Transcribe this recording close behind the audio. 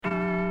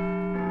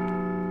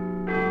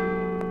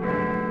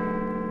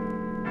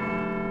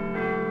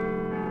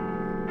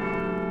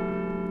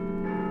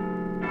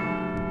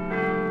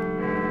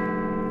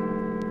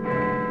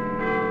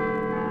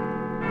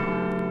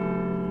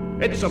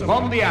It's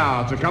upon the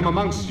hour to come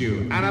amongst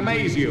you and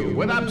amaze you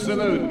with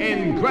absolute,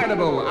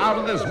 incredible,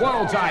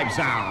 out-of-this-world type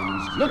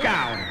sounds. Look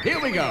out,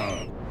 here we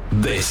go.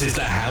 This is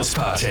the House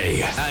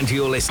Party, and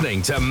you're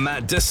listening to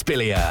Matt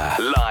Despilia,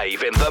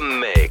 live in the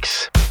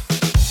mix.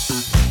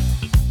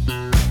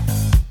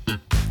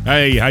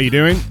 Hey, how you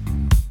doing?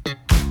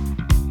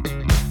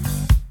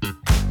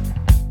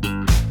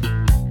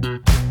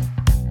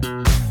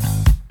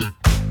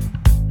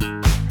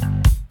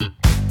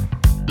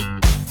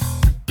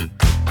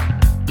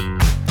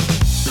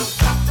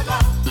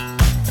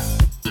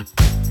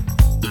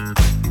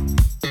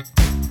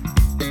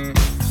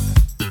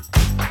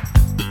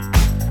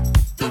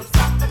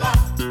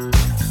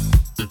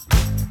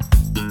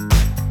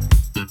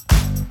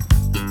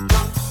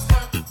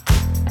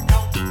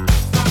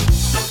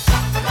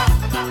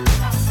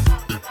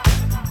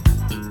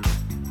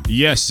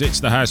 Yes, it's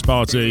the House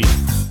Party.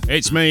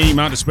 It's me,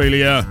 Matt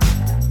Despilia.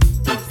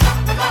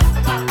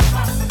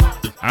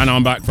 And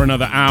I'm back for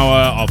another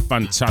hour of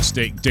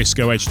fantastic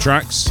disco edge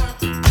tracks.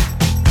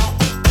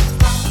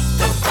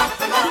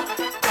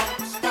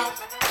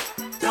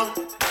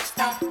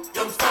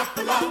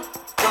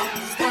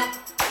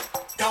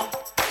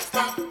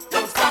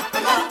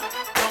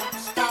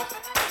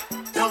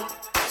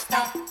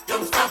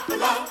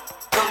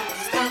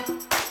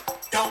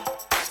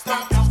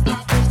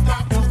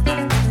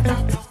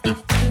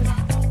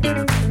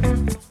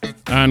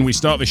 And we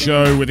start the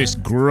show with this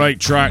great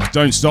track,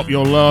 Don't Stop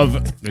Your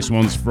Love. This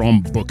one's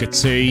from Booker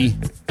T.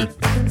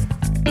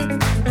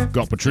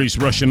 Got Patrice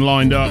Rushen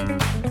lined up,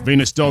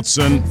 Venus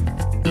Dodson.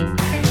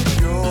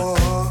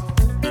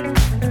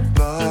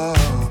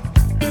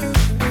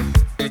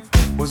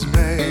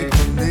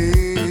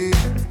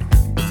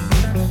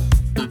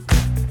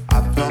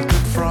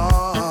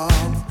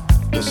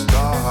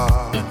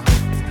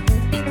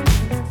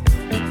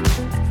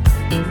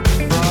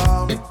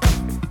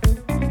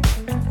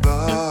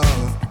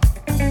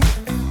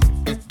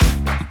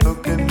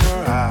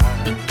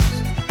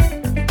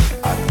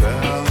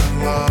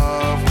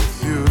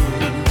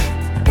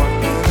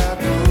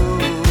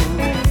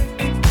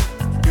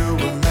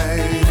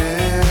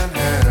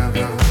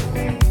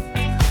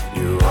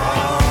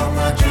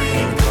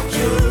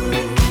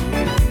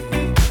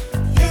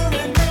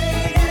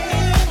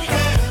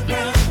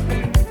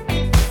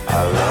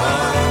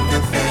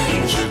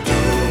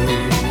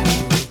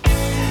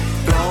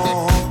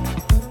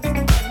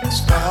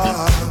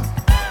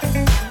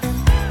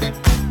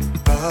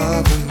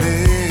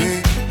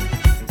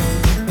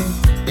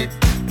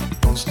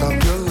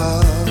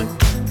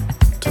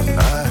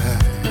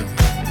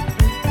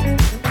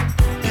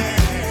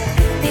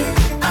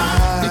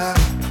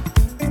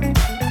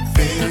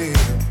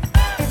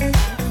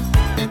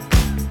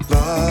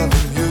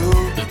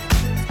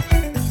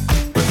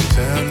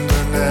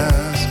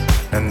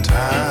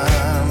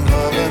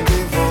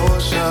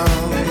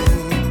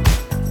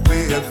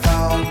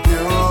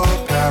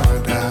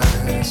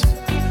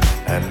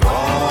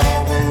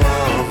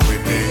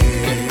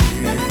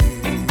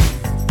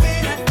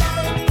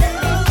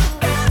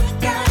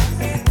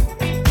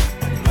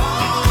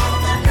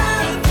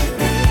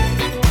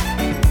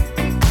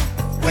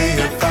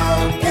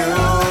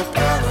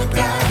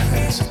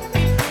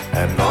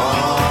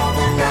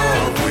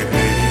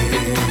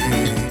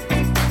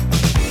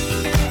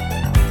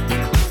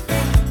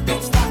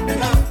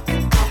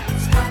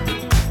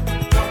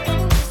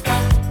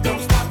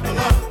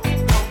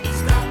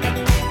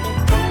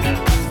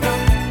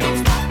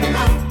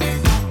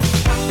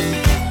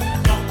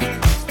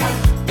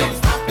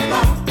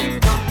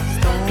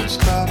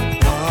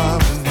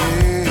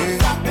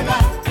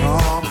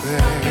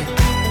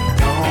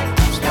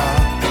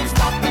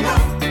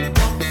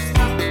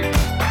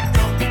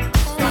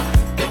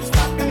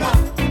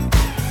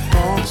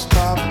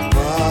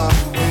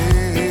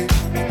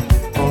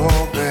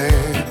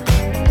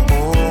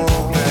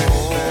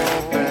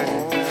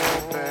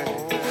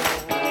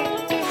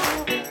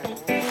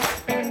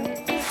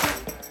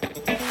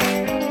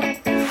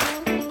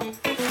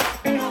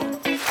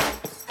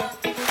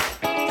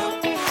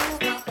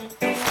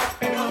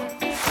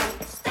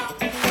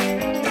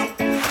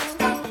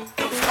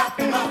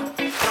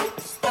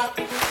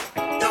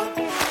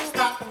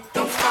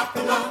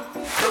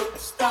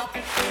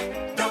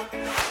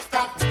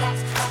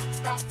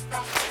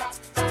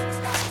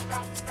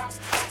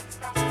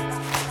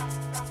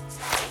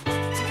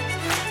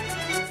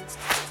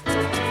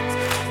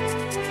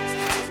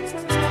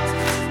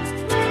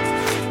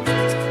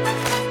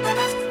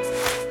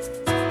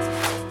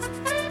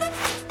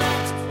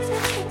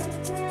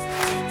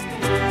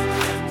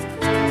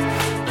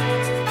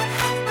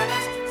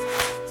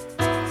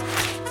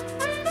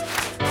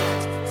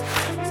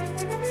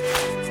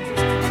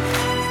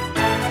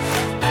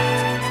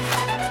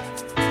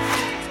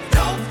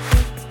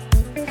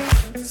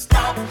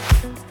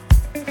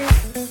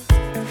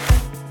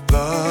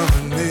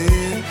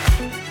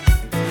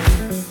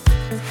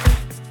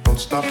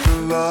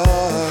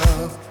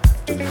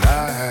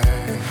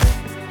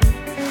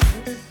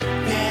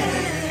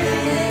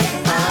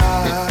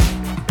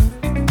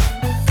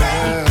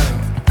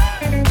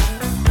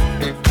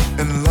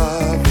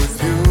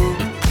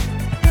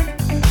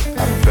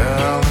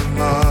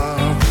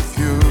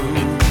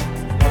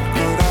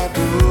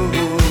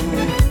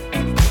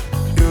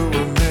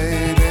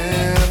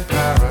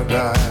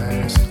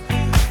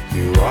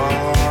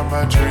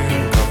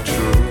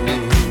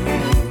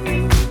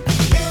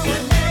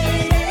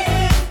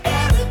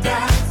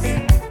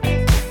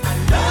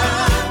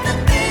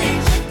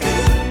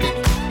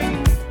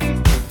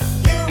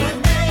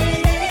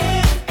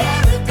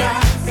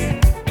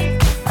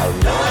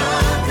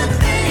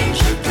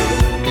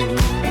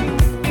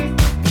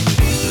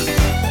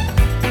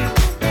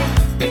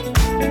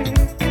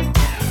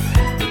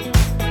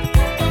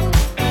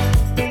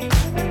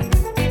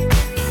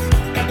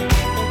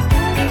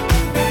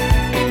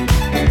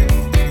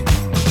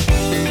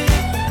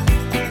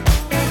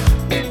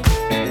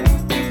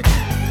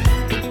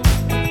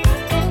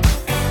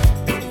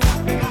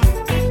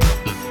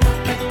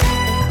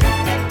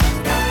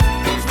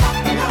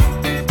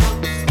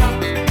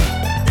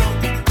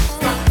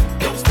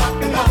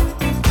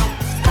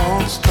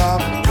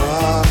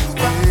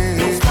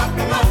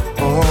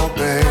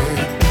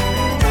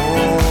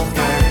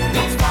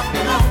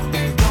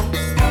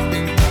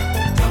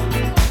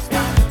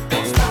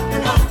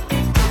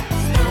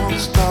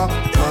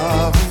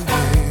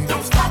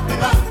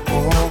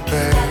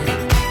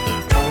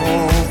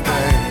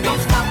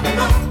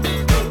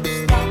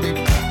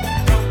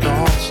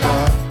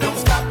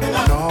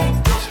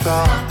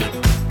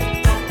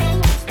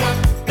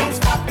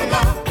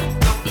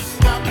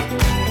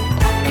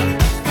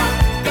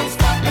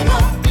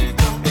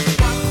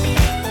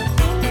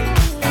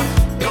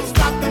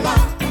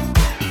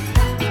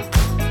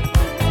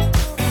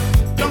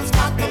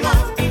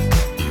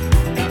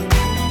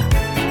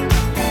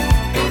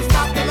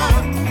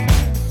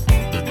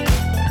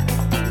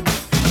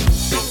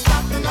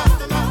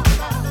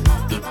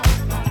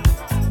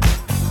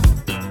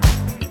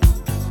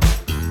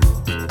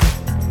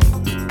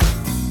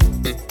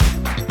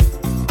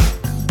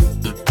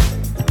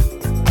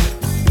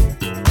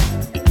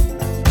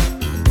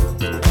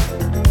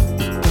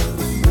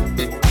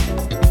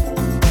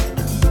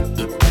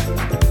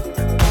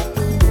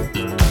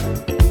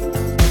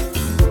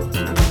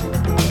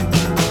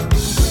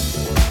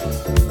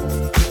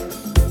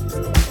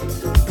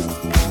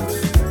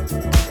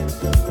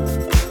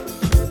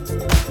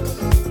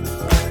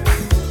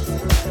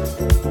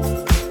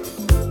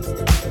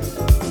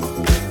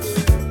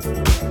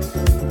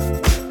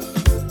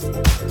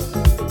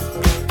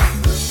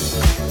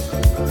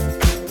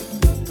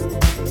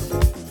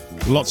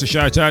 Lots of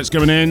shout-outs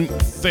coming in,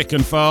 thick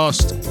and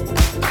fast.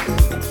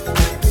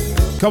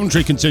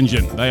 Coventry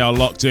contingent, they are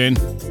locked in.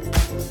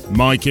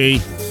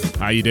 Mikey,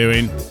 how you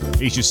doing?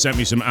 He's just sent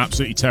me some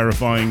absolutely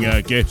terrifying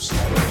gifts.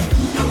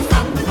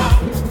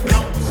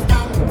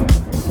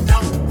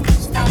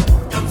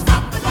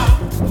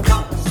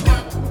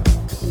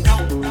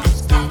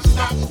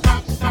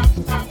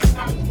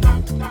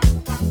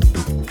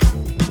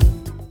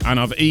 And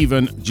I've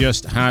even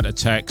just had a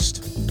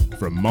text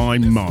from my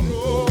mum.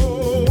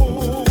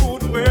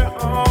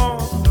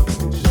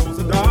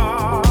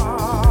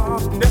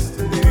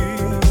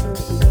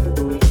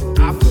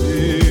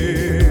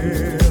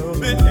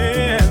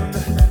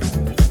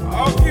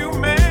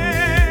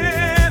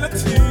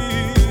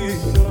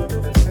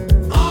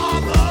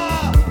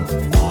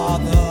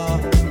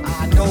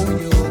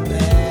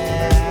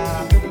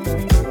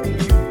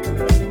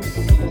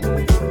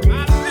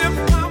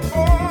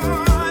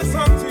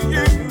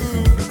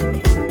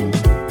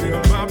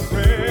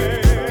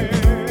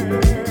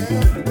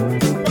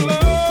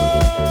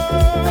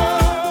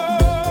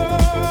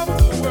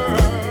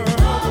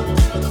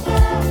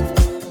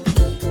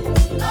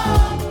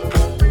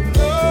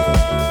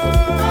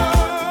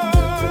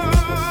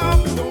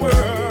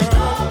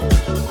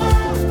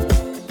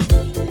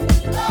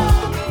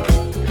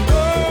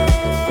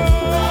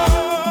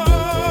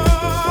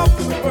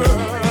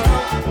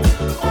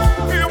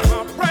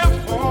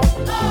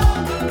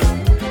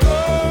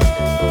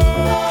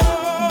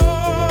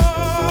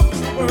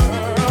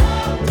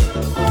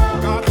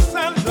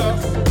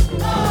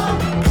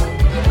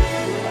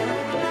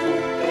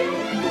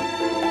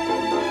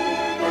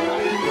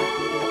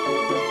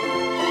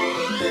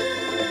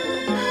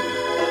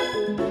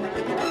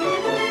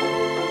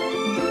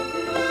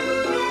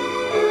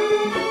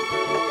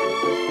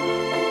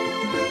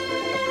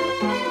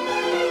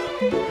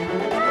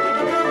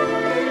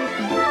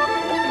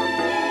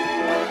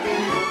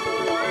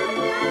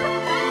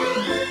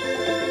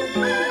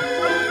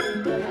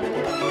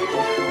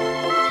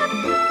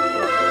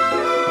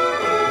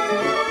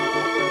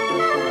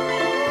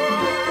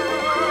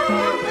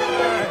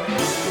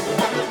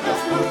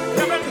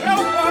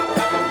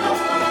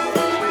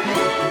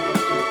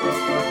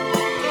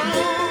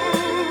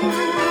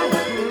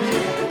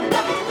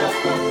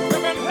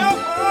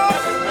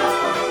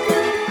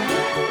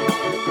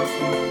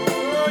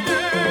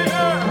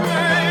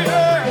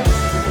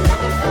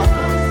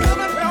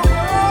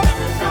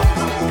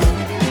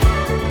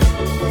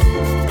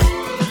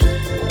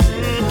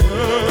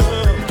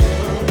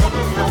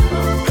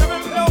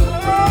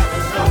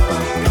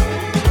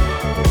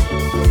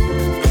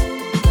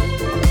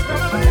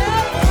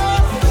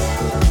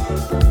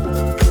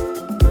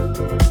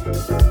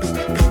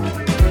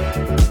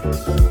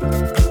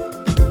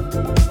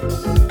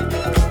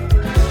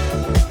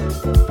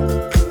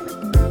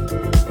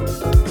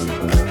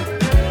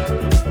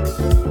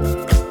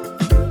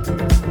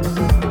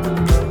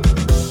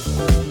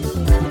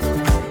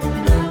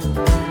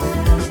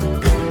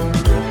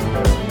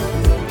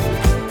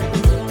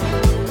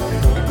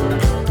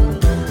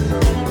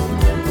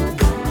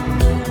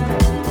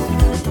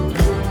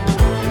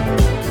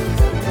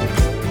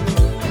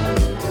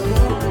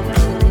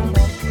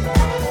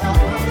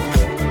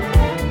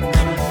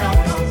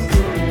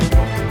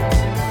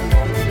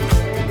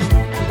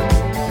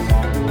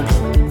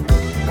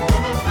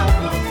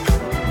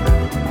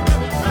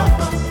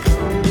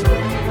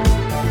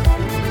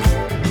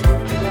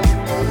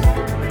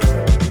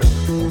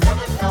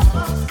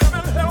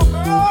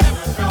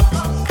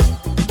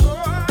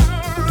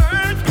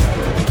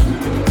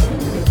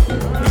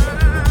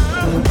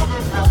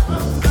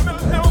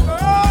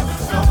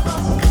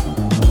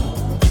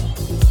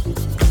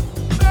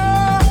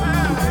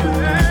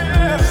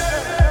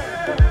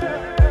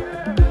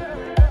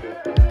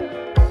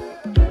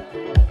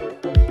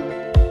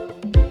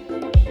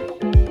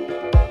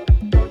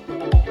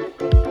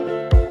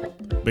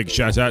 Big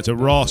shout out to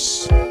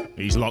Ross.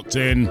 He's locked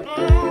in.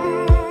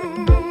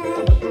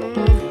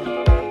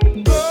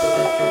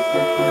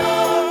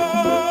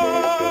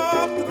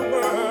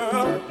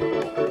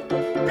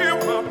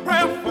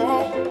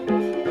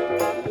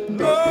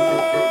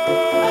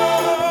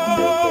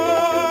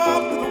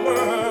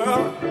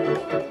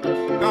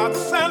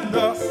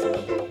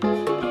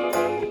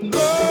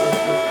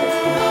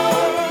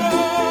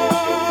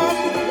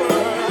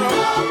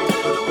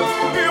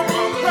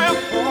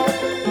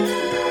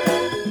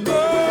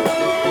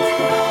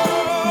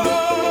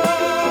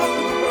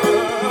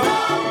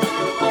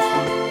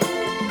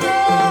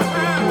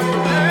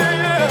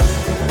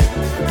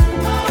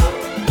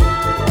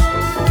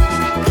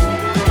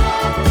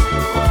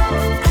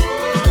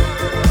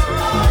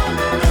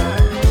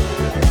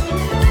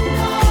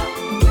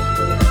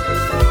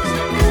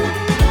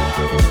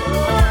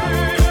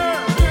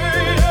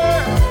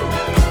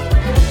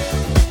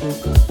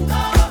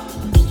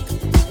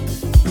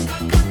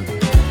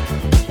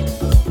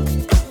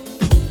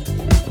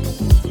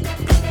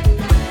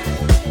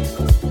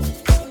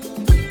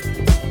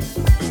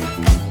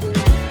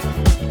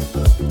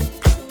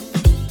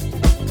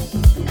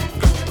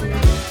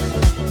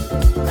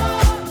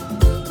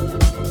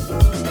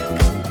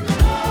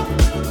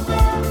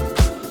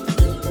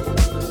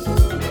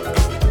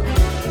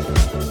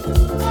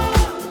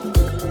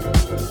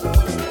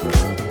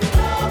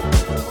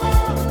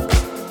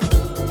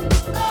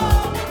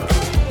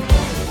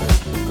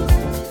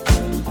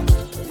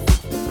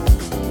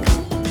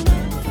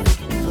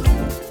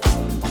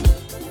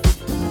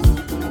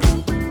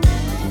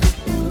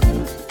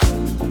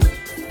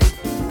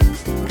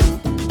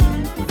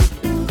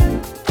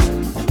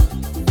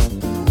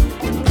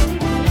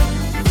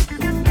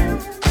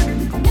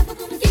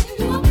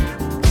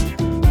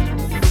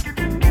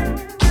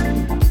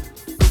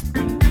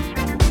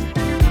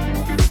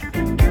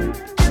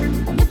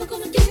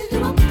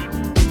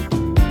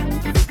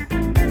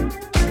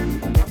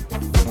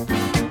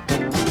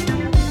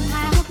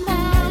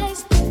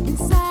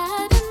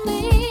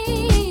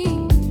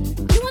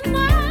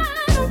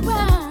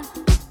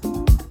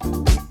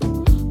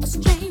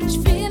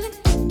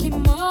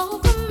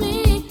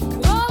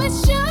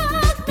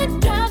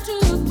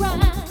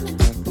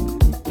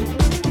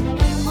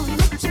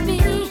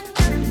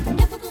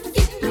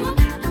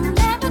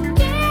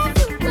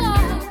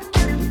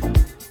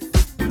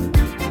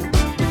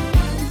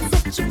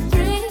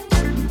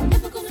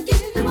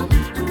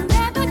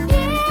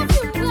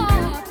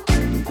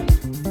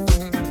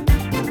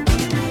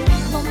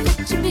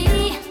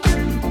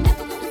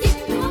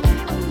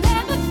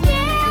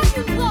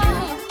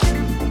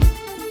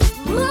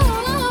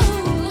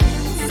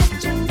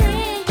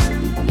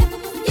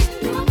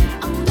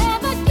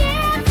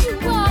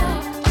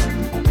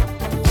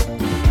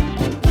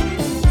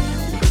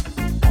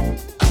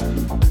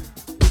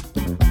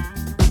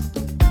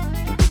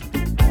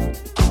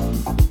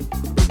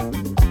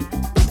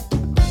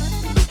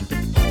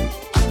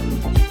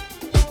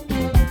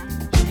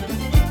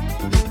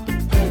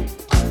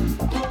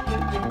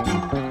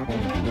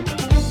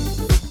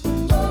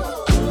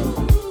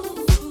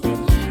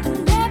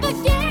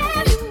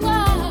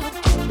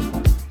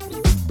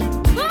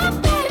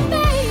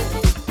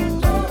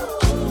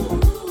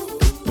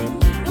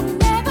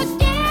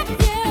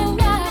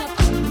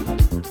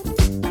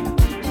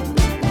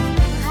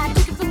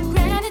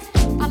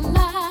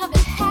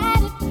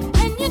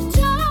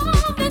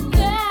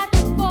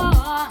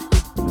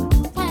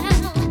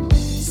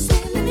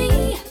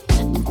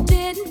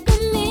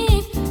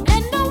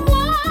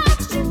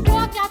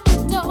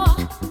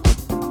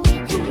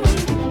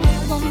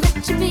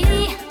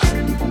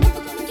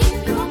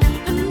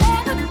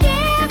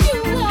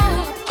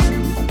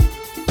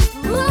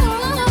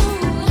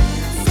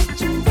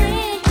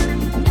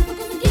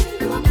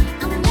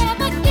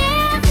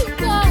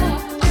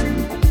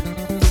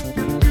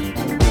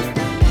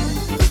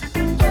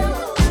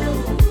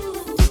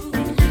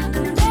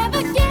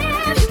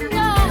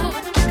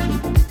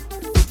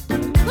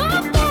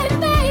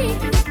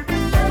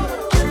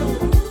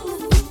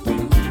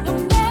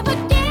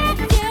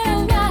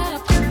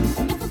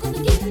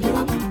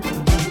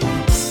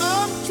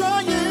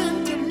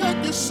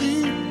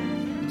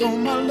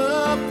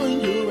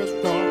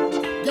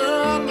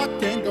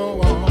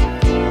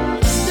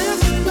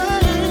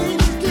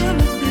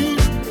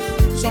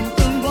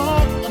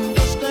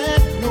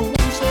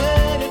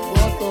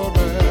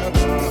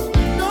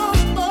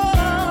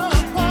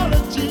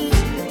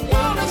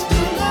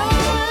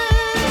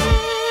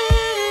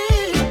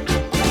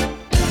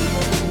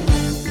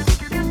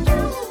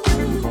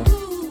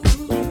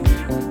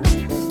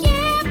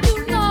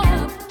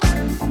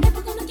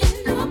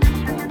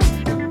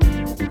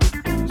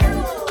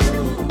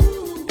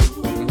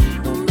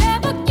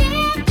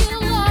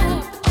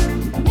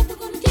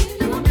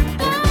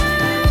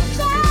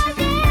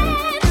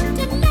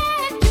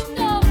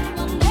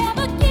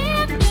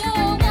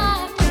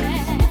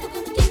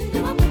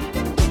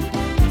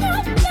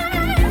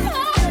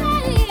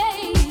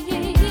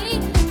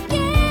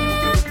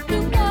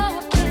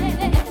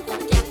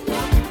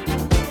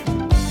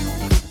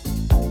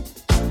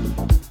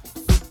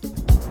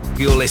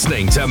 You're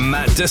listening to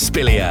Matt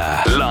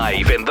Despilia,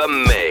 live in the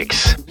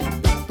mix.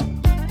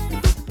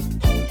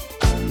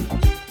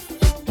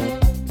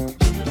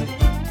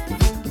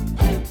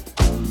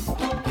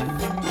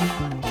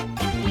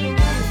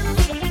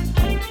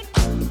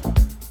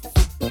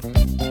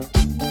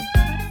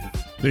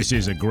 This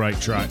is a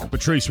great track.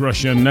 Patrice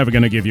Rushen, Never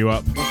Gonna Give You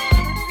Up.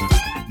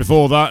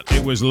 Before that,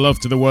 it was Love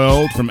to the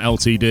World from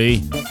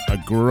LTD,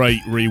 a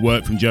great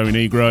rework from Joey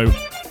Negro,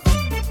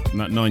 from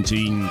that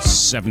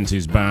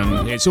 1970s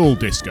band. It's all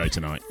disco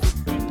tonight.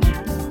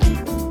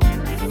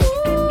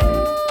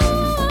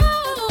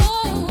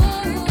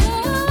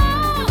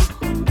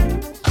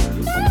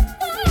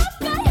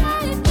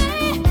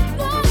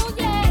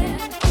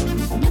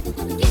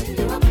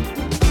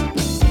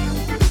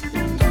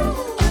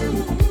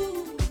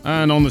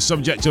 And on the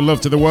subject of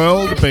Love to the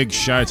World, a big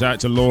shout out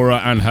to Laura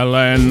and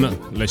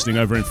Helene, listening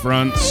over in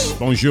France.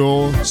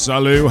 Bonjour,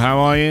 salut, how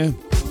are you?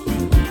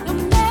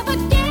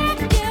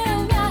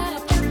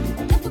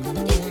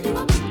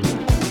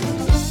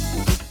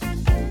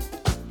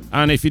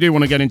 And if you do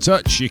want to get in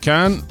touch, you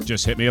can.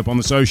 Just hit me up on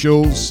the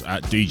socials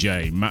at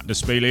DJ Matt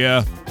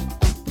Despilia.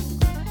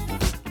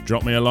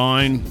 Drop me a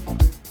line.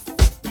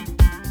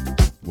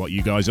 What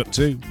you guys up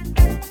to?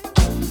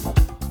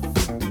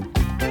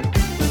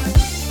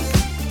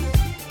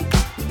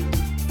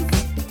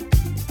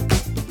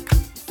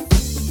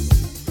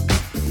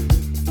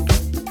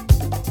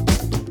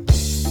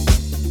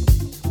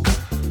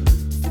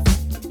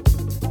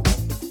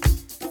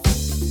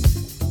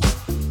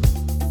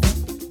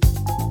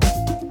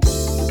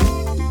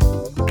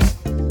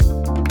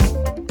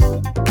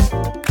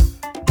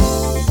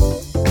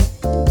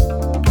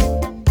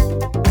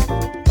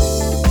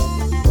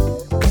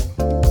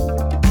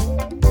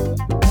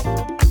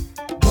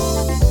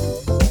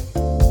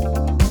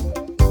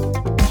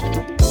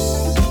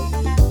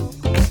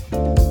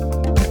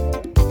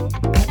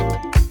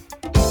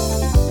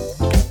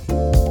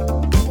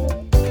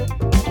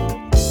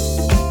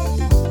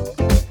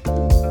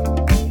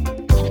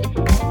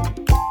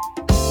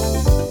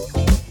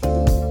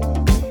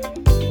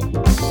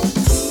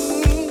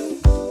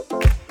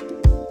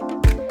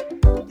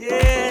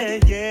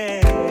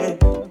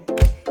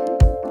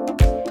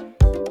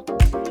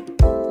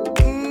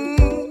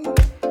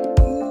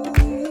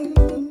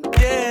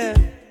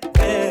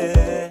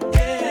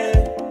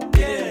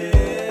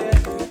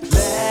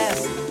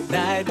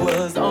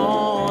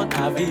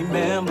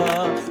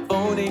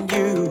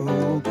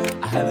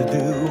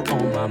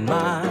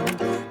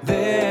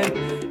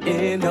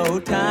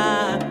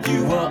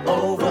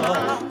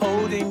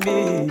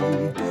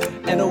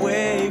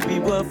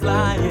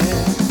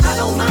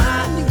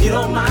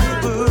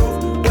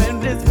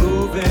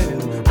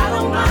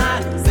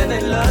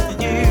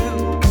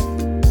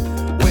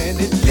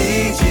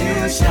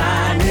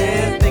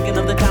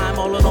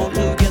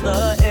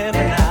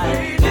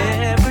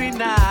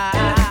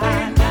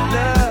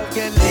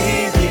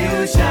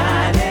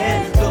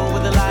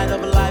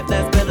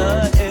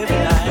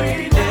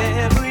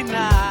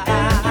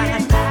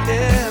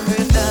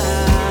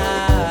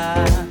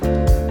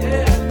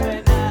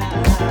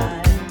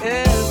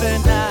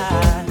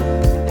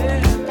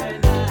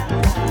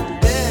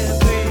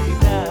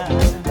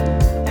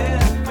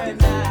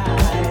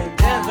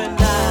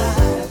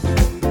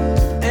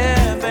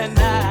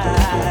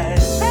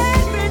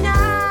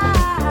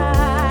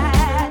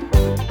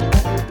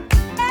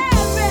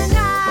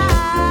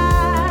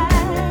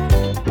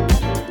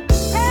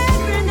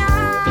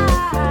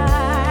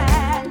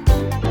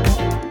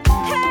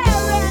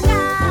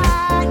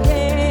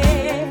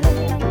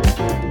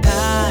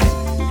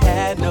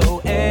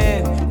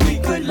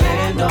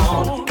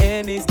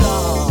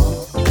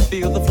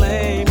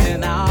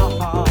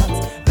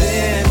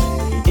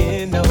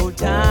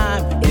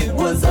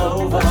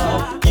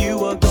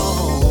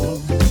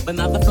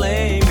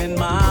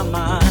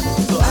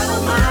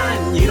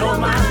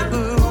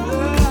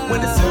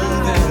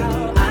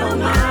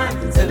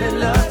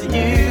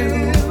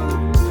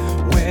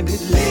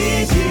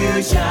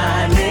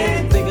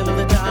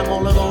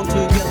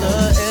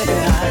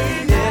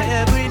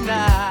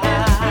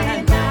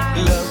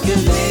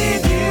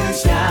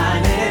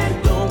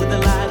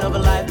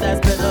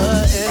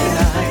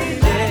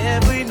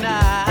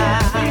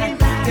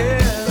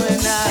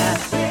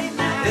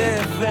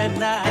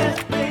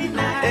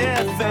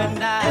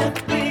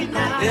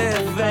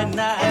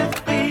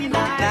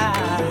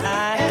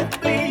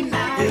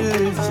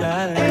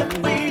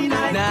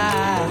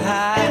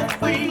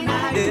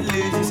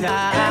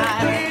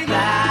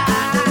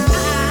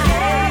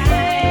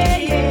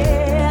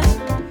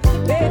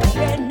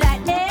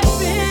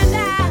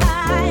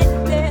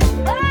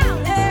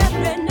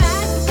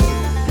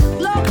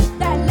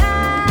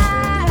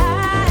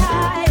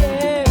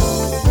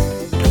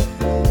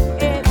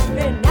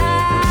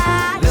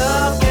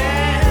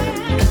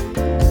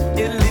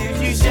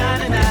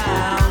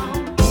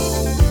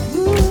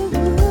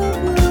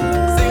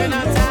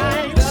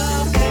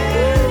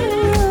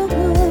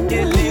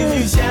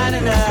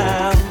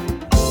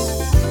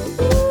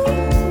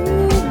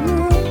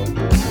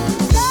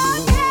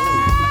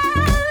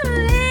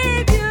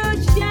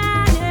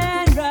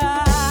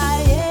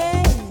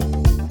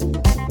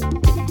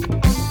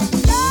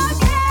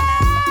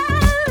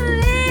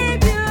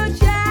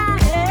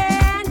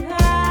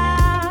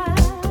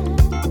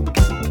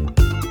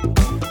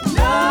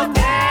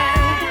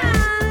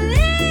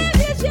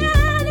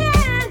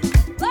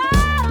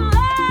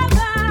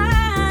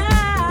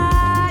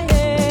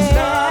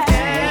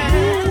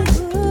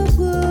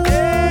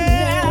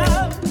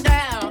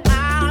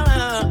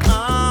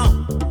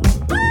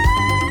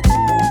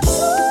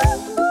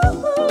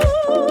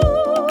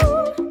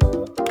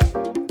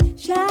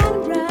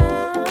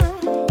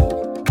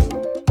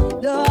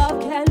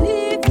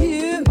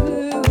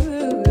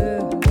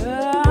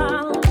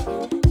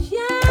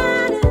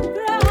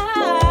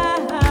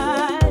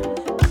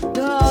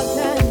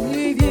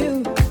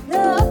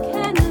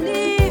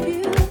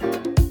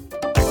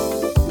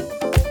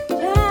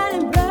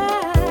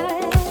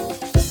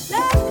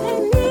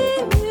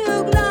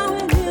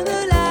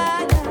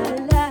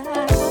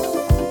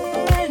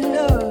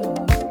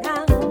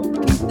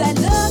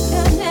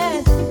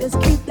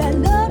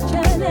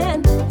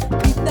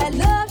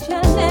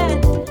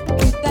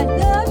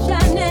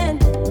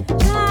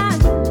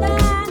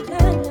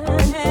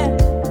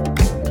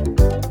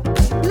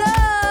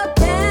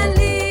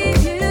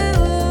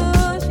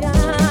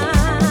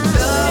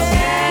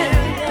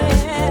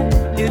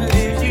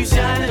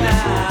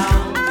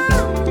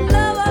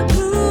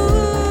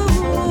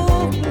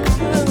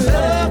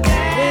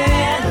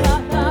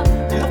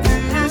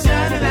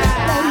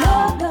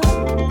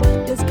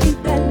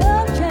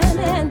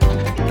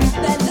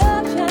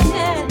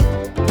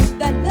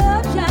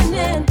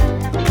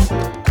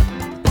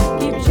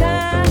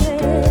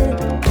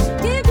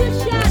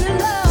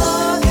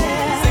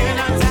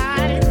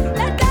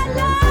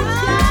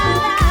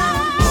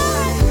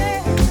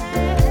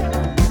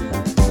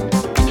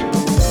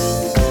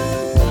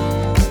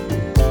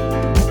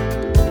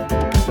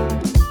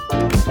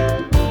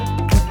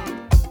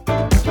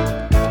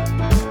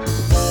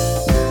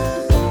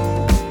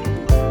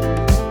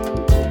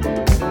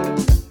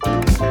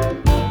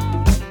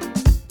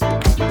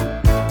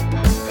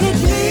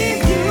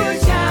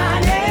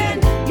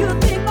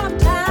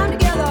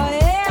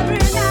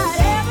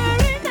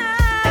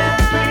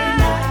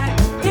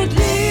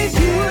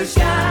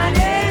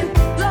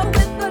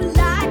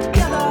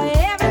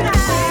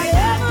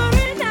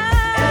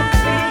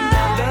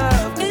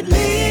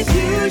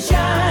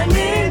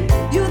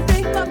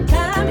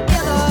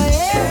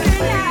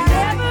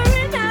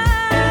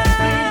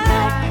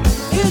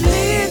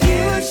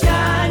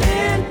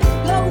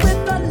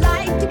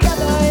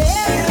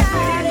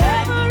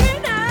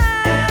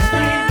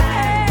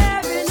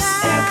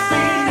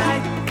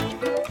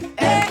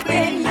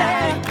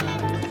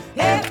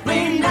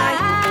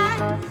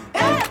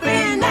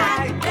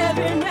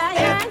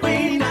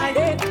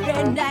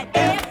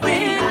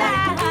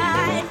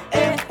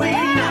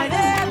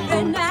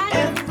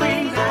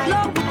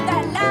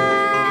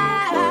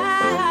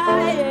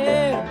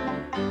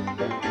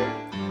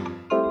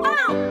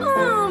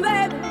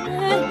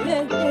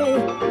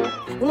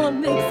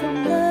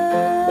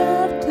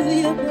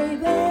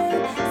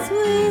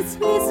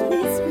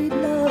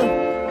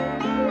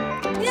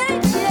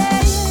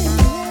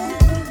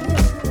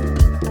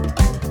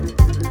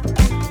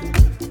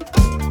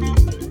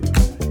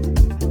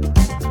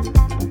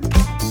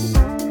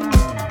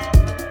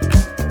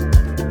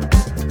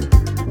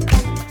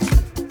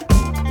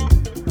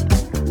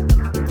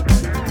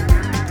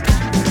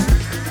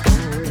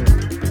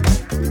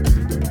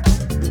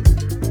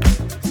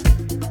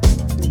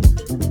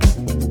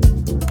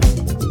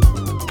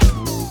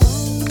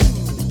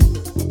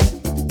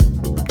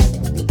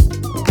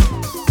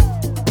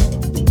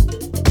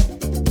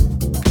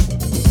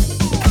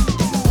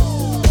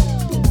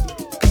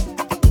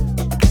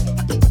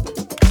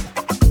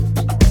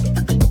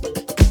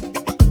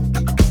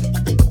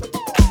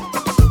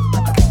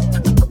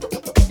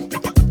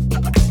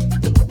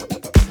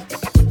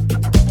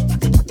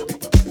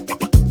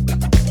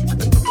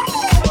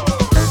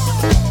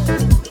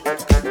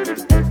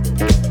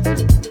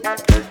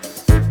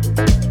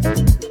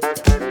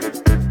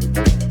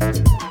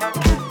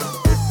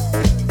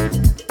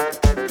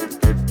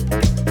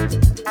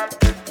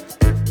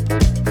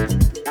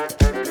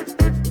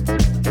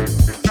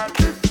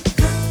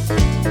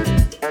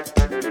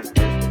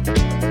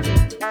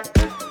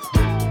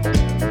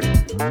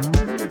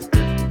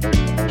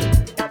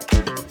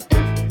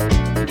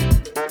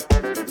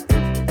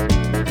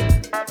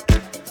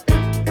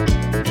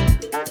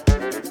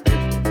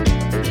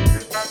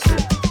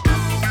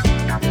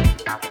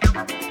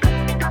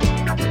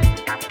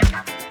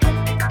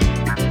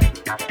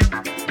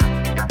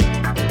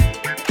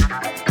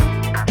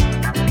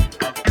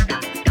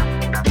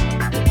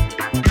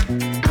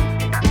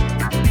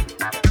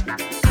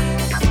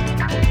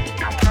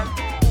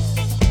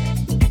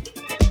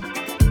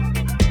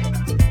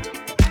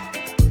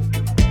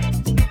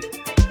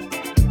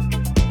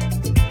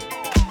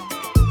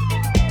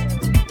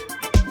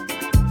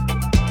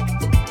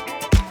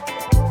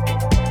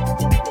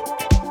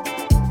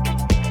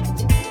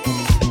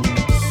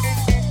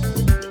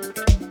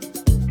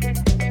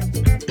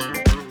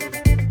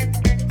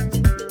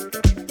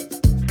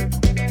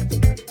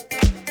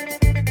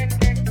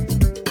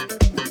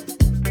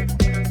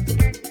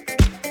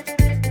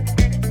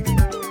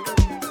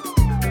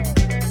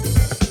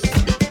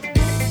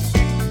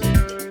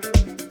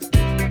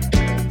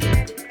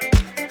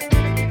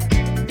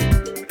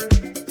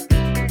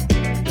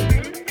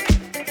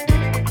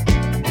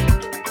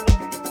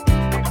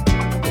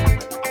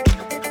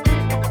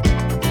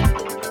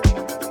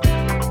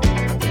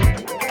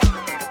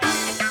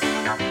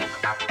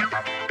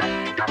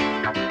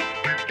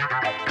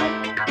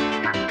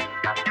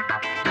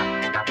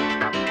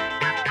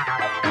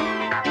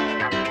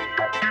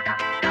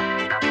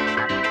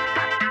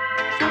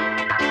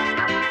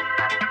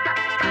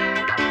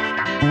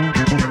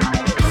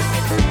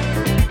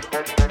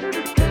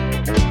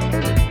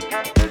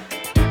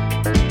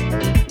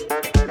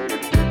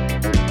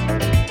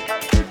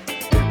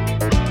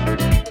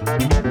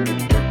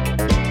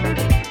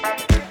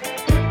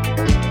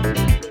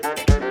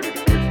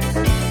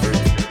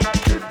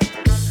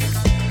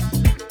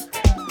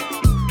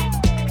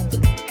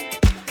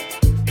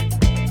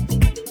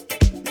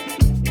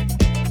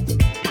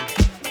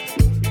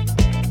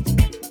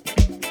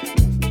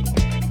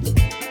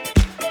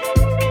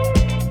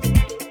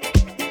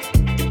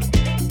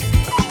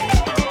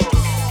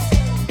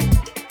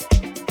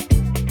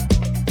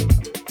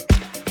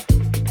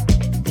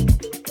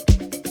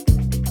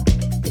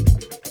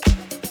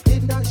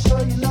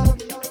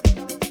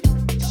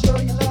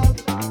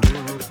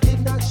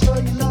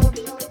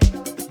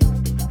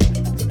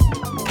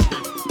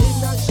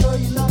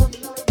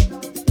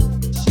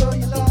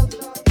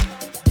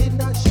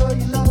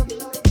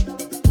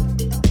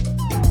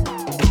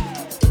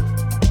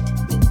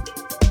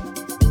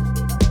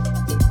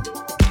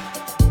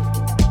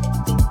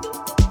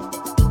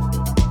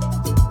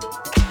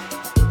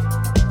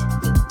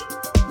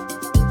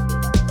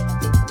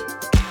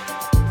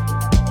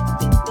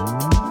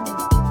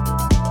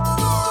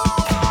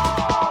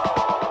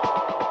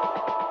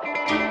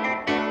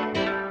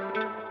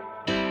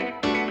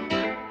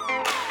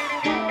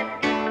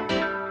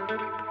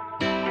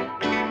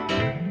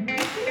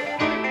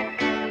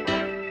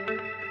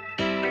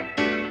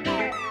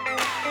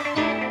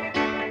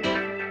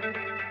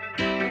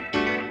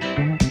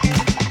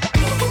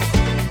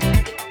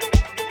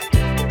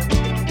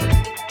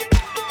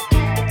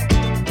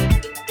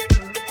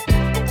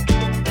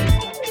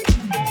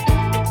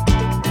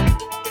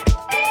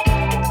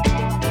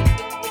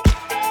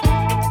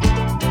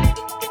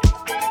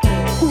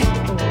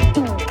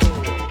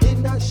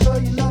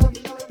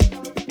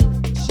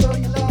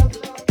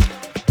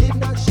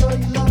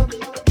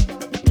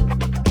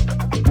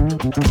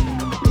 Mikey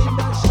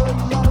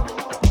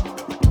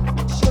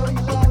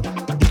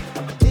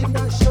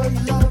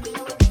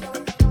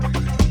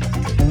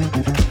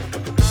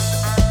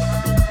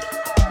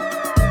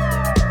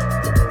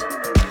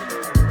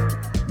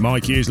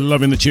is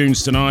loving the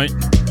tunes tonight.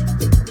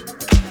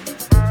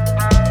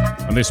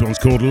 And this one's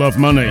called Love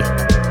Money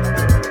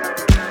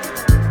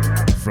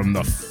from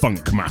the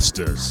Funk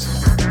Masters.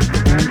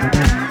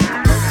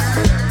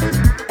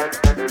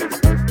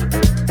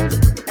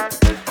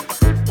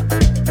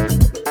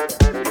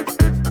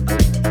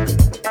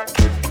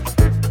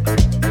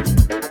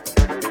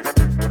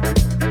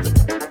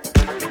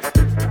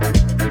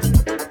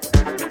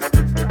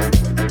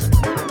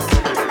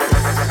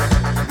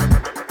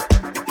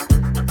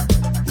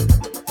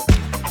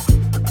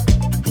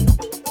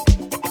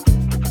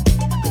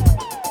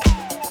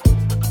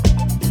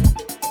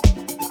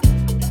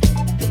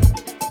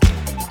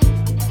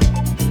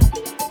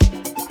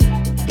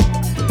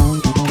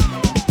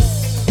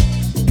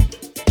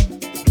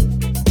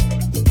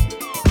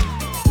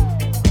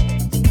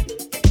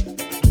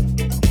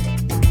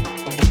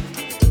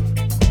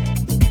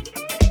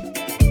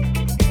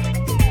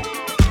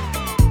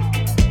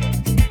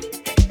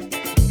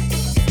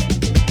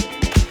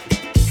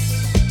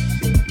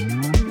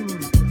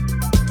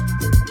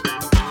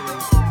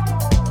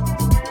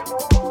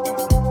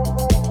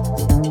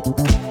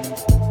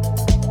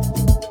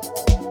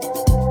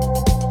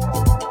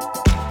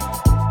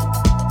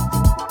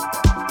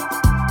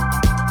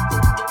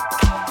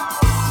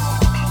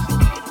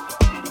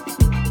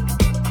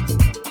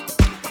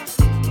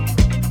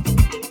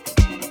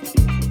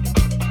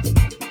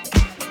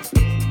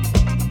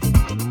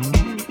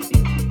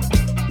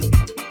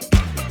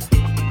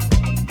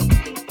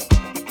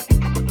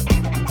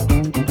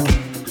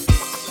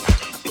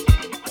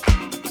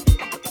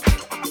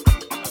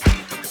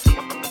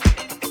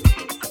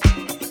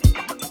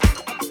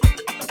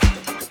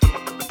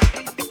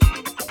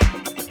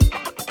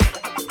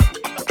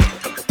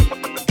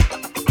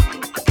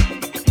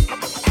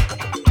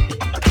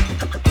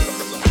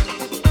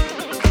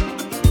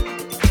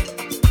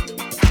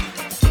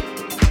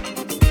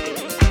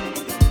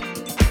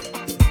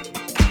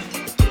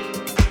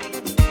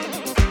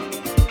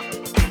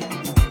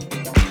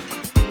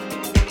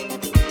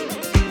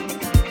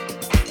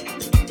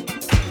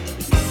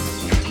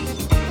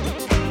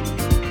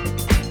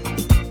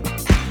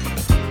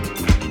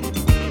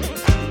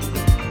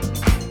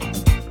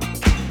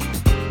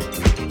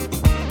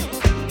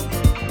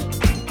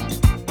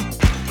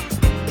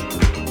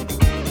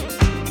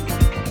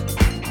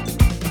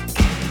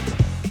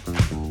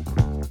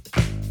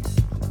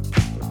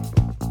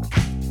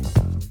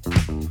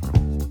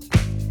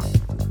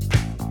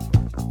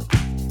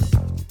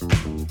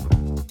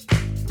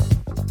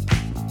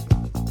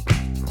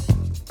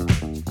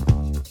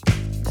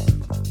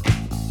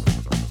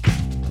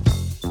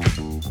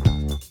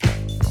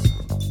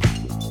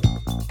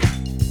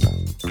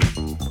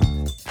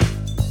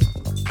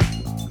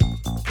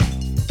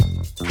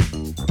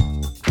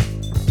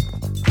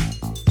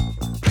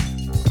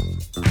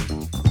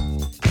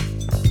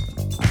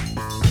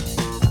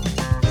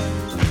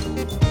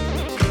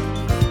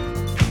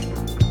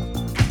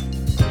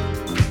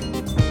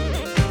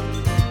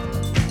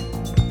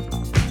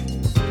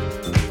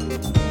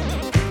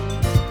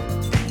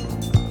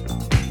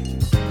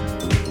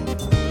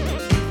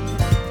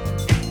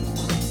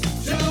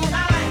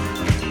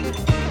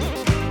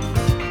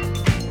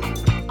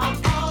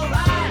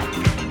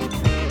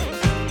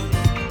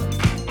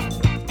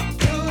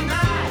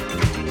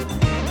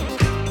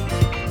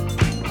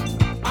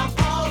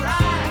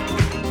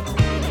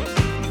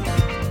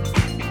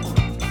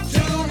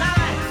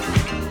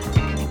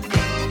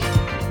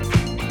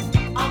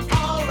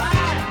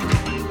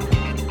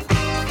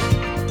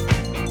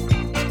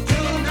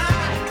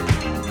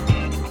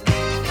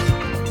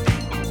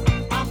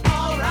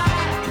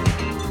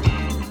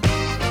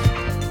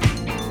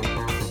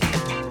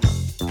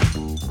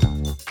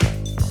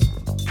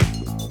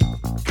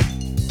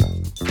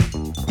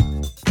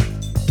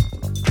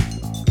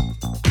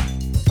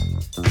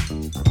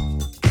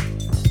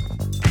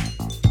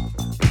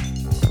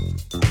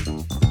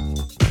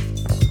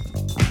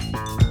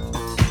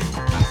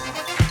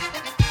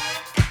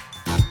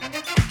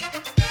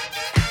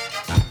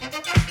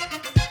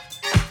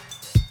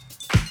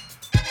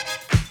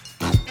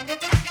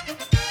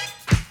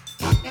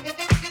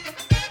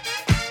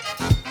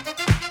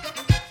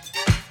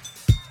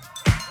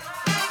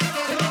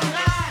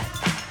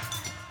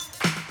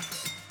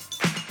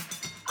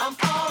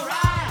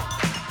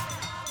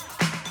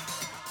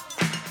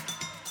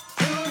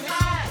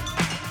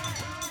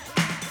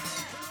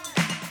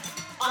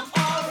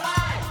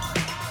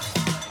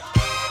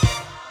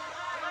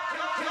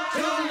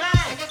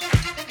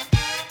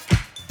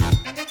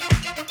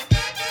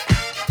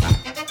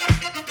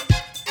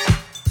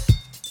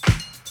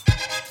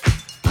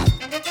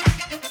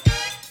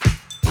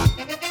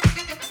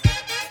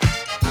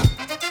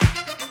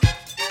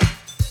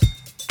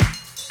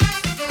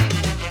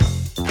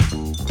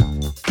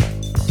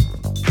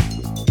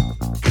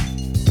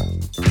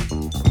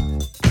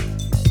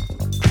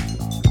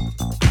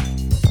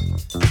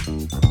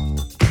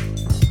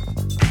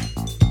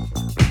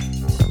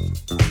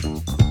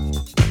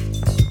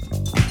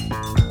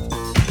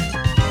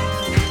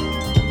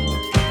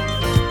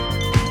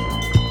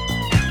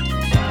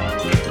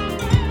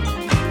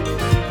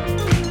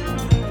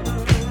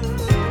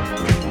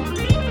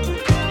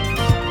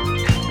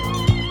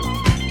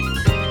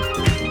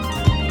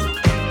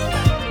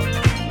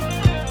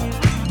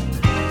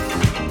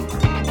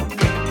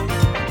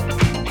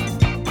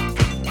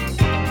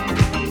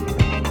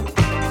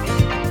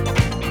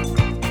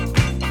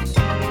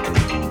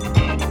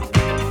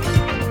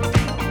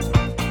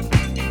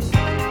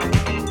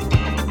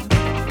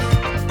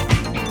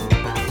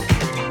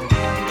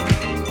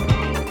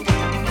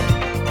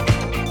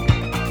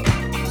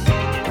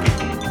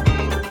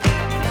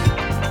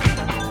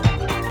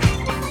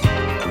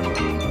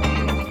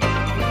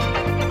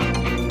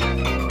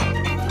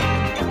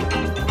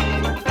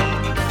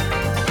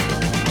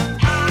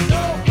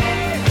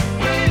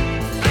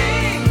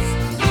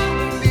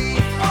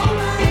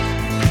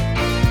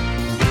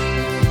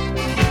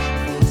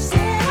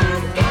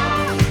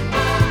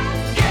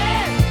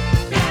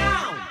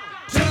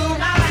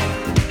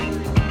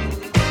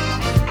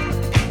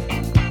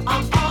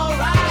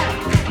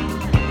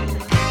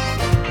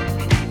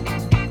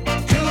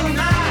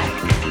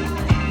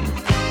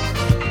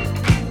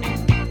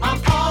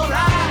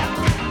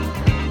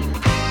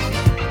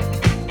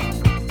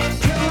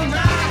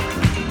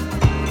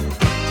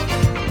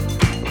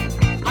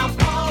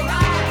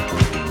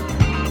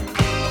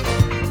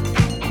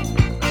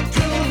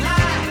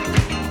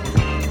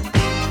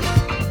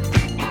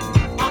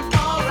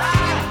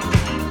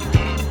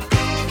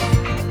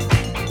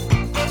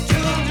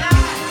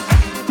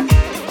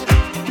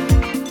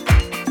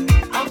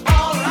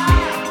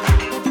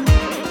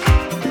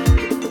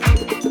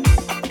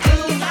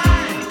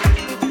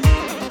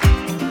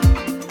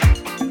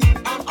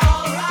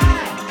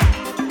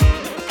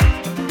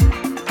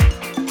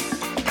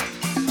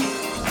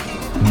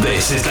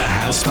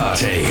 House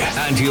Party,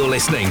 and you're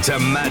listening to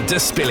Matt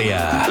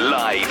Despilia,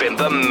 live in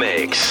the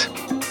mix.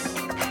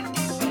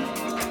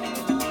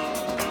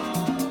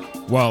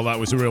 Well, that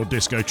was a real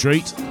disco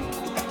treat.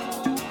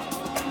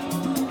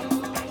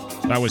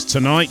 That was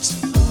Tonight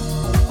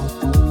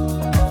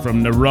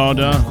from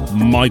Narada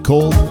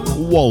Michael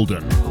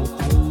Walden.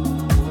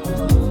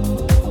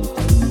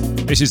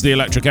 This is the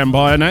Electric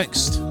Empire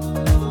next.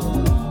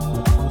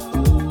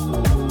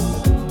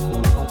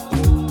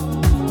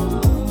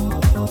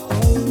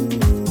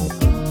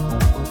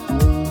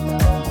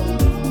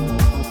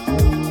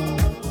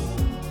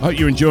 I hope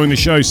you're enjoying the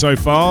show so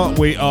far.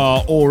 We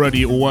are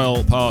already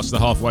well past the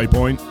halfway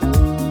point.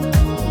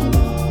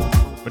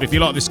 But if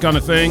you like this kind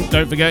of thing,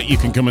 don't forget you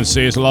can come and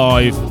see us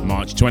live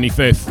March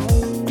 25th.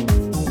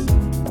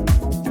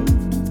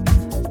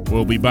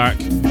 We'll be back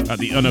at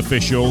the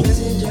unofficial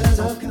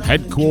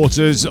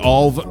headquarters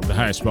of the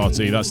House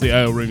Party. That's the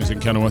Ale Rooms in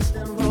Kenilworth.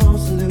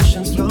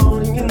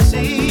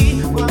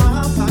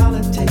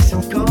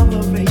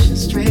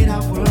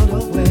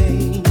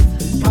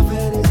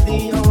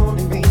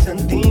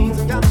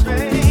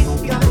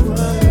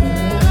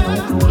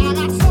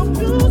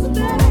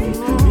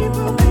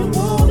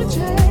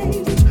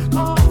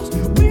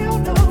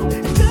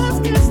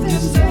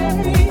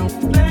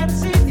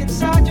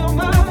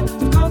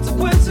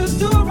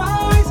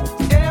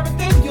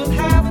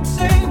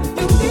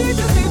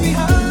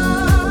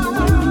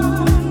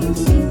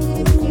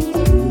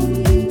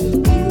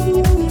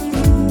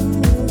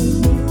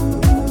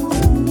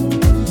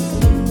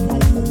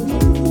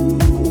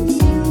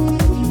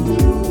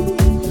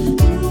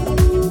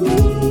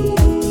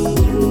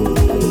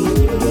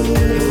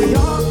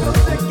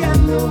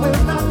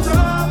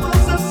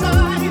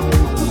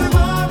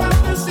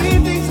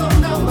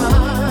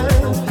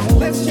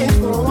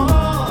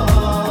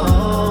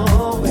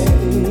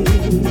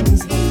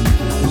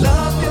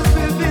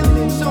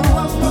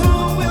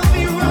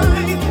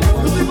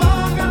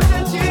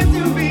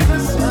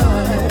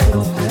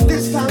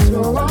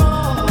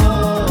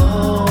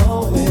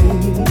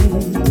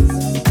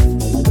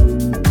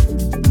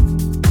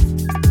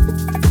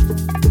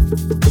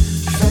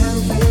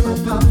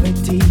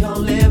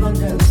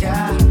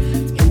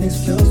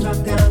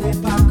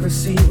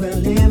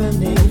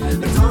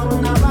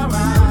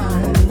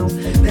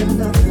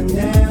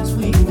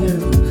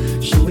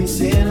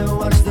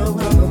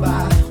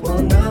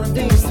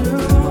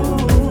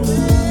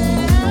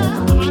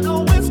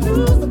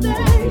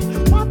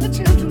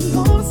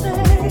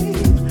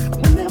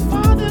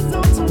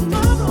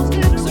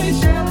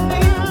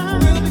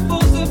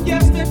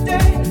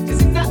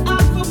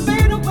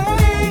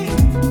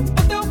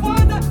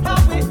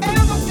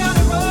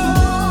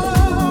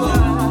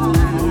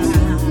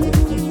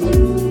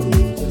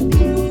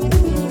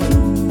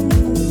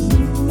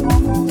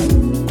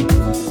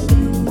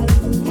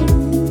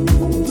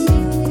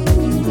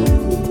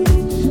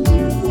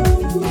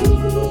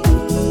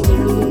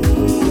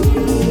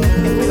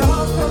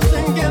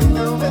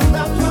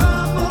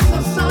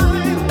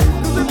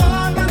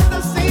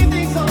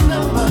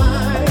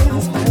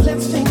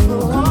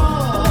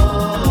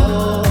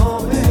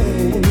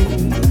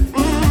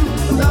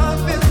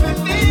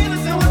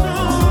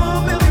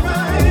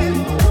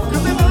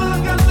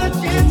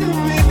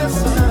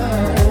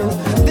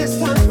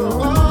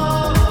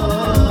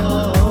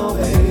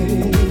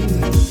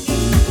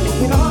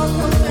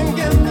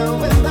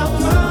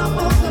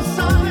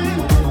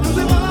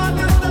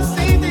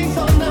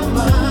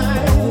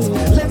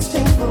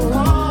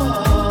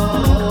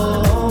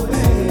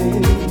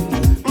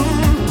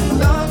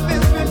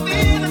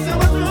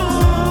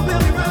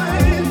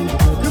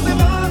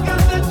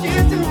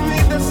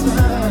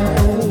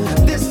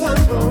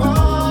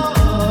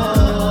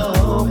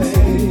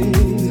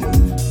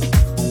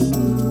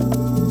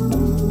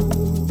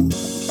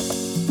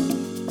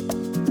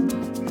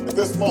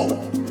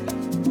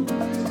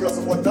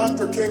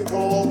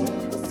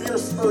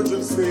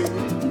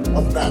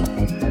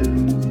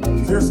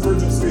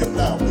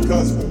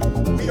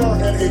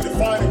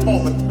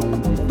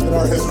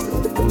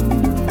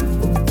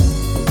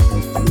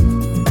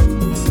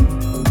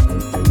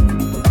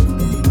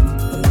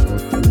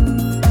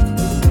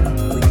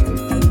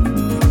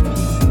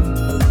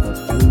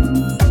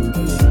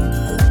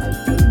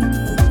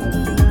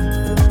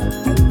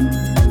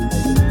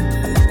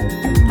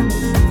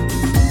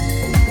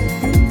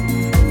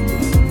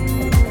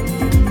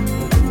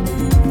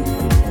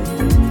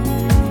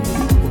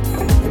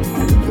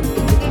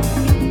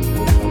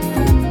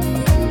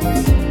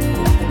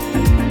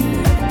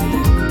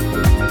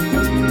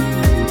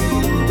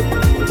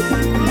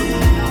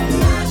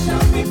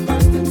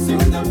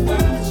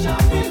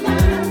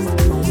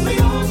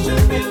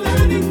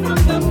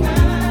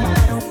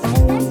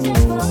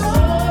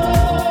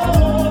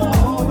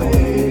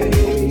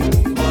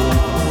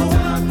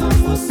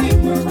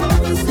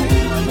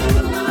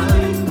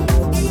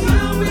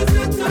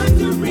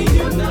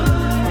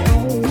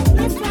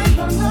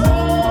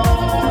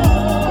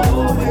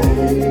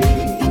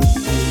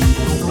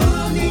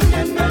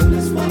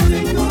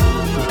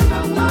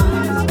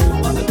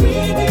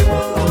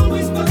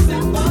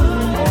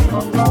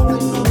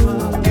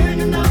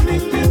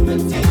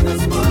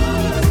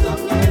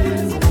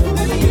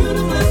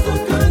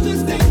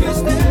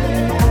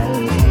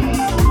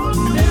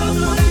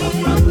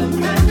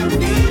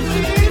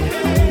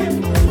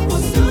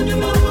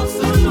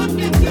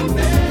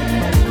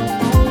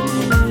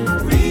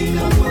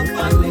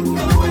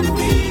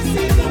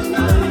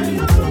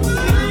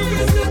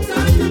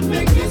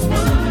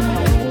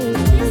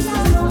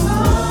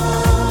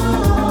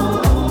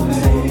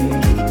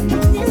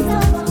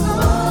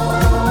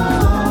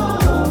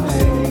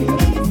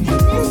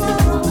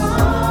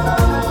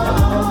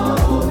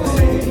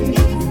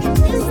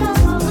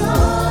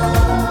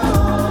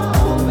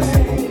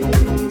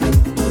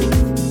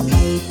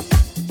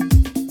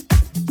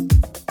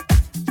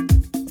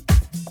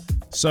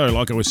 So,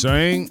 like I was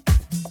saying,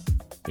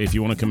 if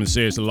you want to come and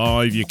see us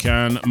live, you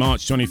can.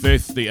 March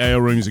 25th, the Ale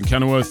Rooms in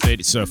Kenilworth.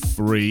 It's a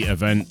free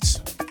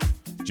event.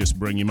 Just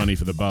bring your money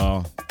for the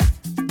bar.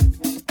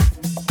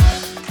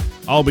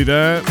 I'll be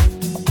there,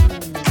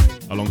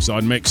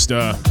 alongside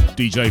Mixter,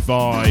 DJ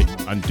Vi,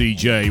 and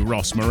DJ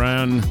Ross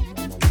Moran,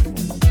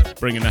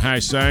 bringing the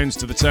house sounds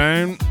to the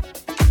town.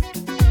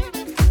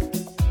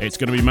 It's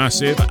going to be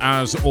massive.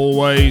 As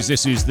always,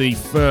 this is the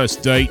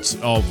first date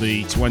of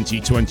the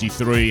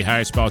 2023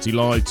 House Party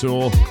Live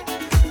Tour.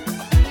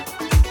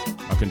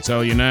 I can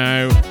tell you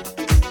now,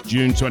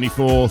 June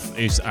 24th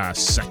is our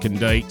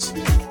second date.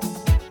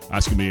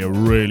 That's going to be a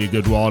really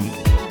good one.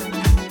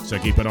 So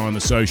keep an eye on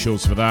the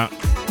socials for that.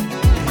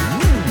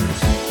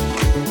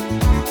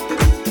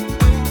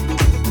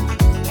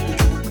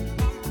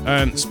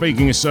 And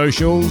speaking of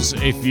socials,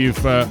 if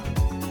you've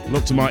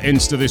looked at my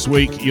Insta this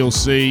week, you'll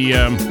see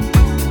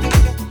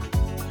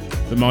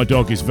that my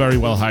dog is very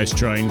well house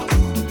trained.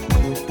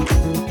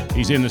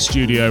 He's in the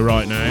studio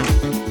right now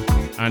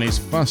and is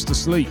fast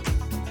asleep,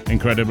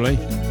 incredibly.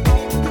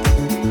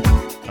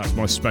 That's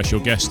my special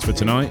guest for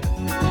tonight.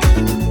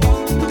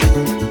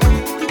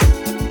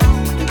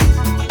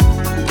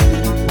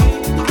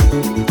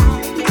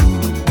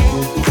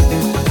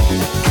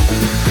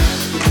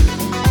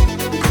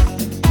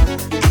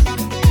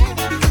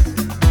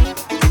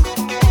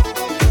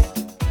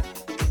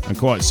 And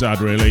quite sad,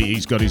 really,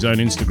 he's got his own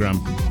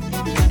Instagram.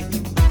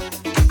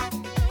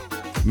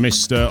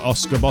 Mr.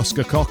 Oscar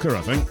Bosca Cocker,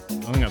 I think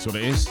that's what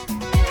it is.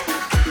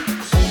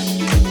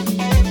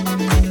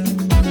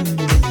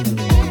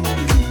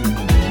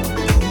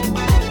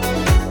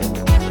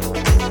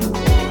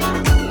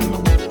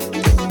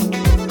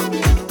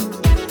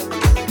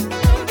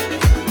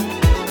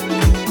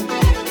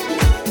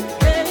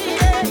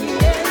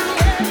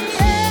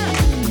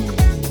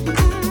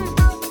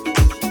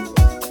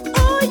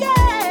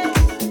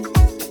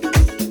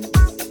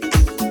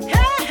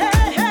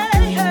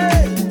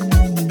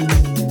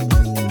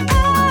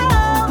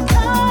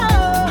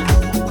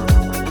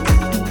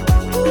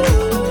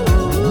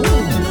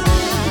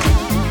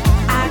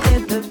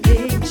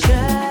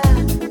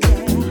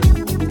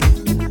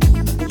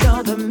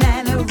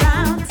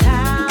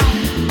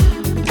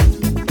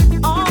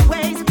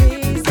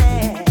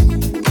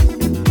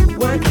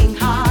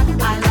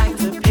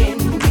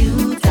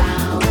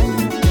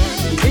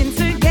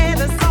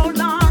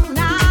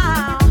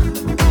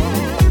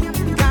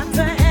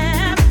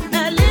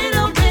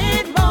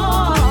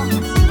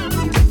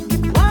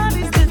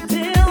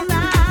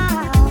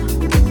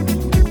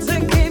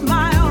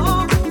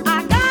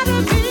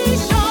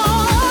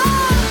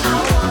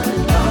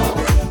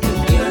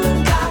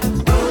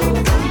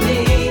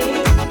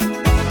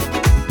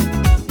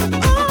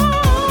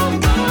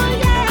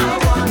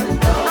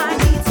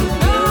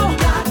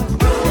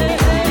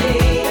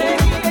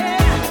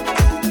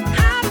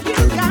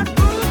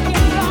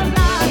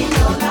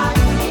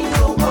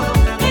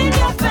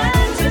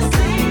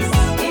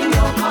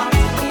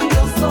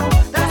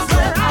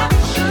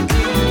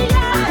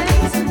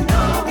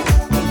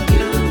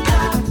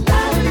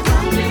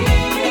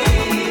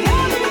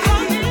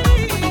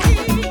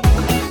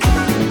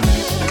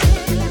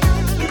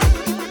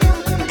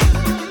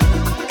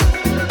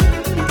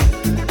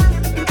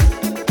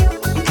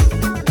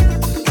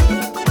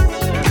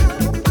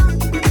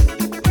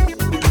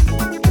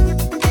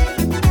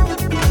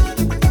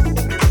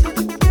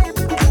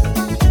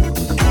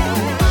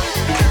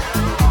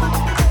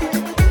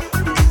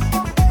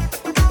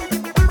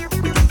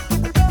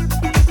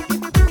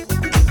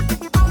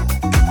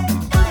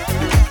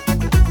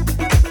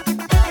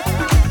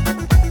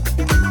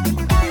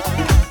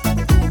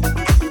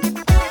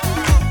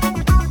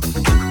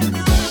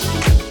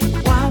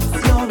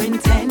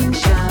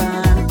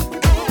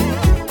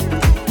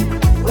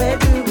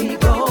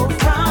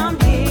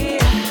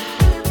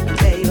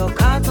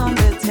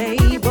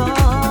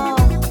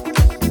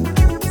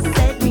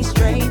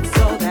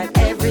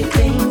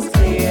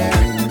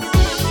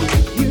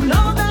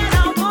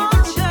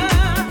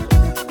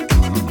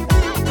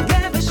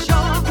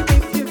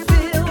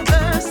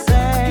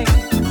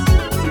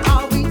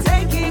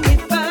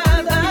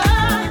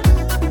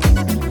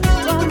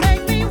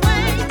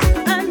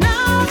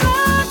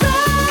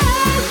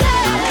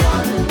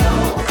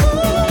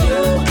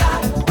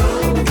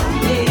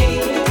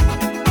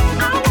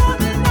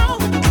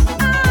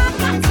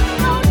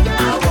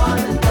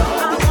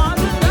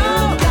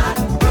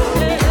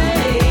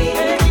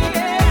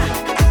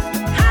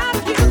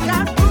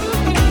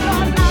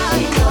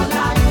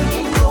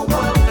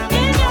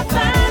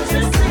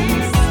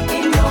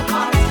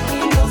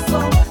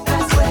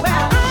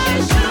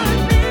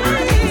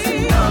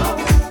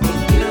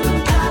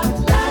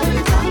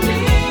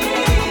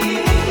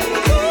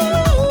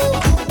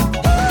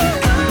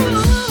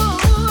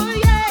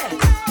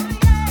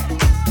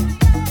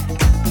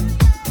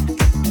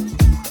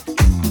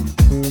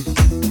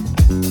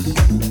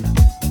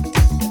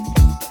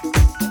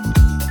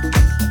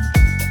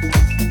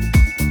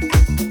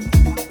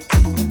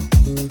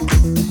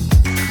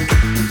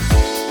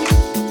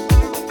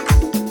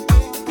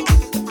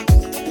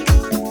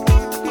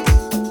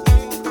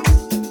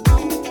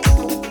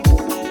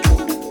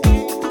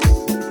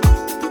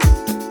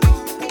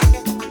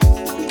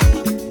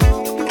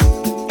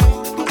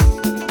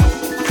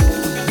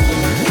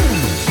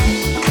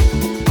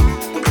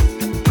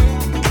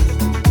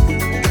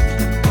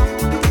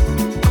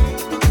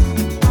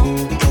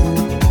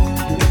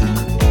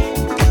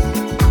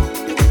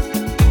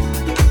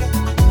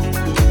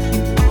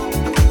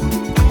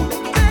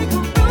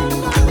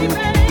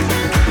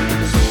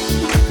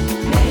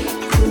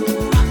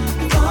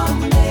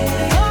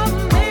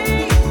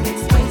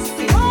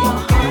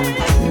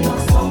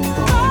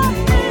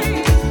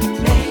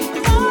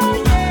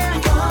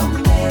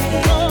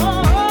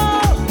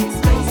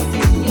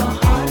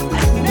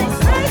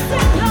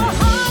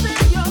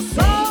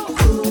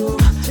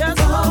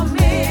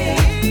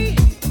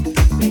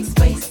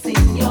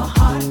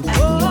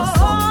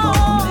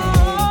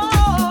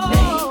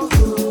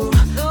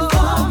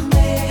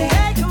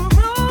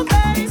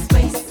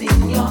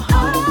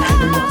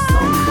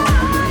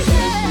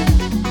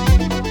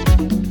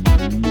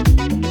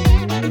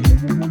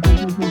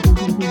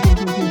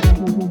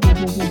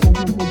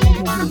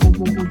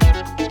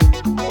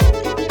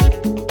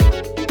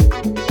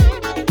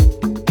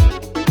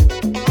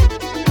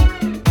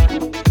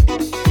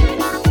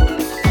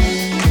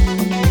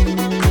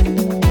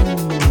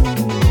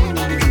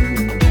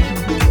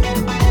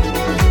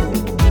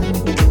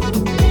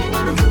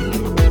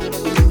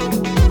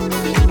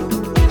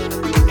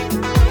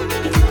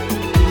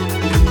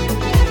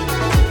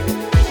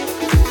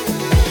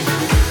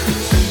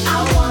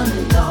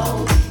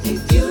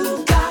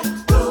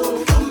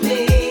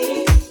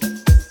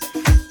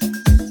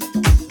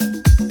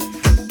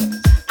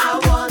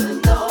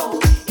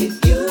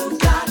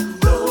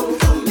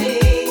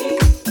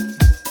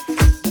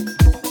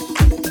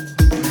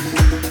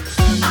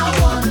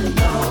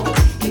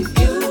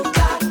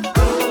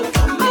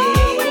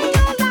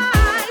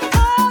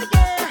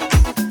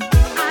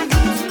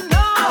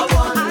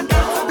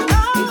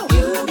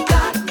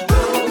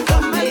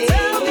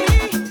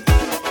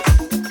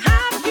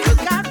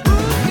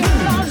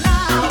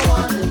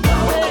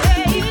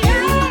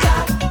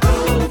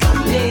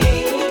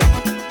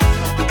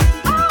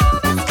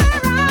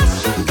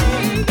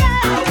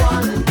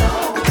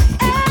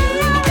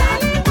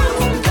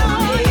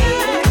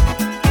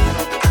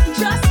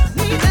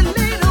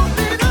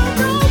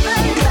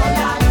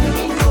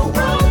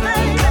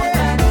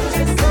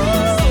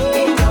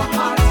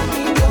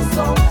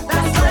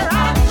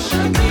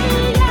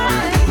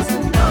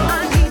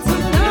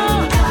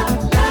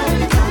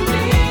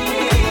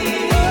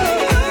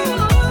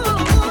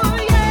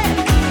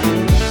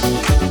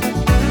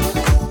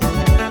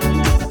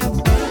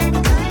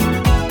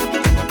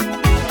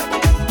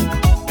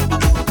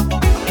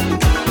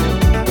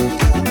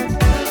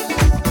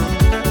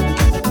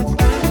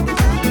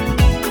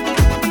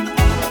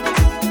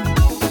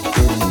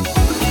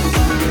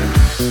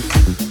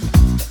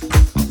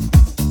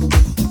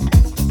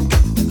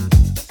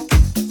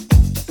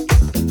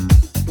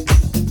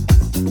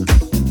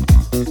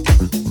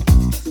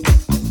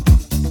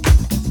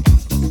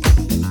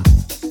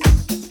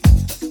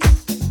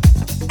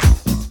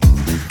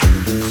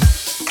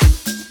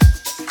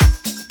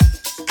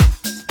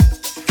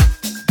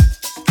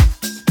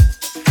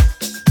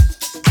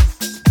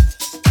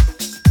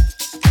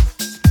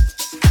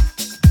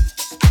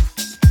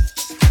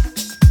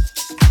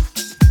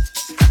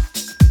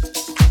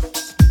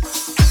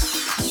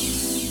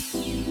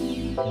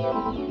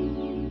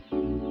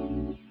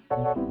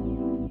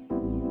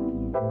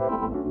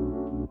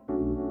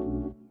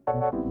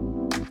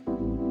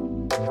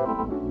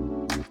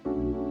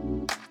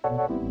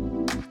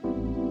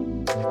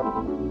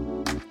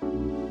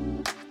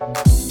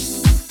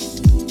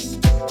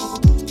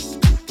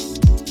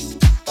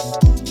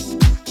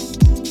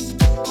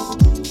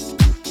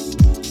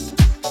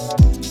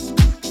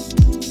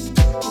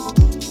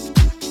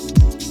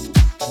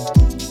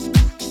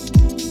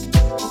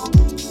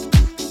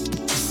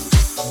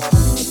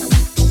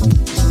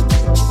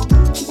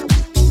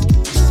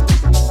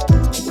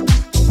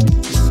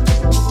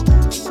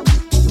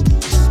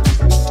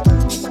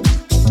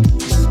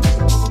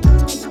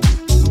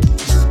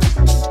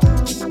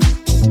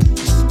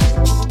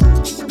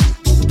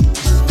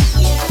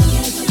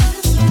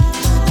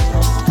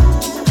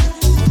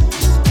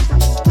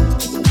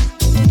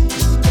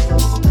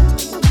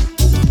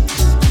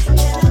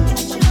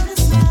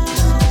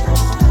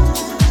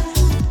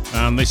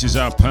 This is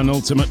our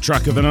penultimate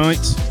track of the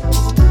night.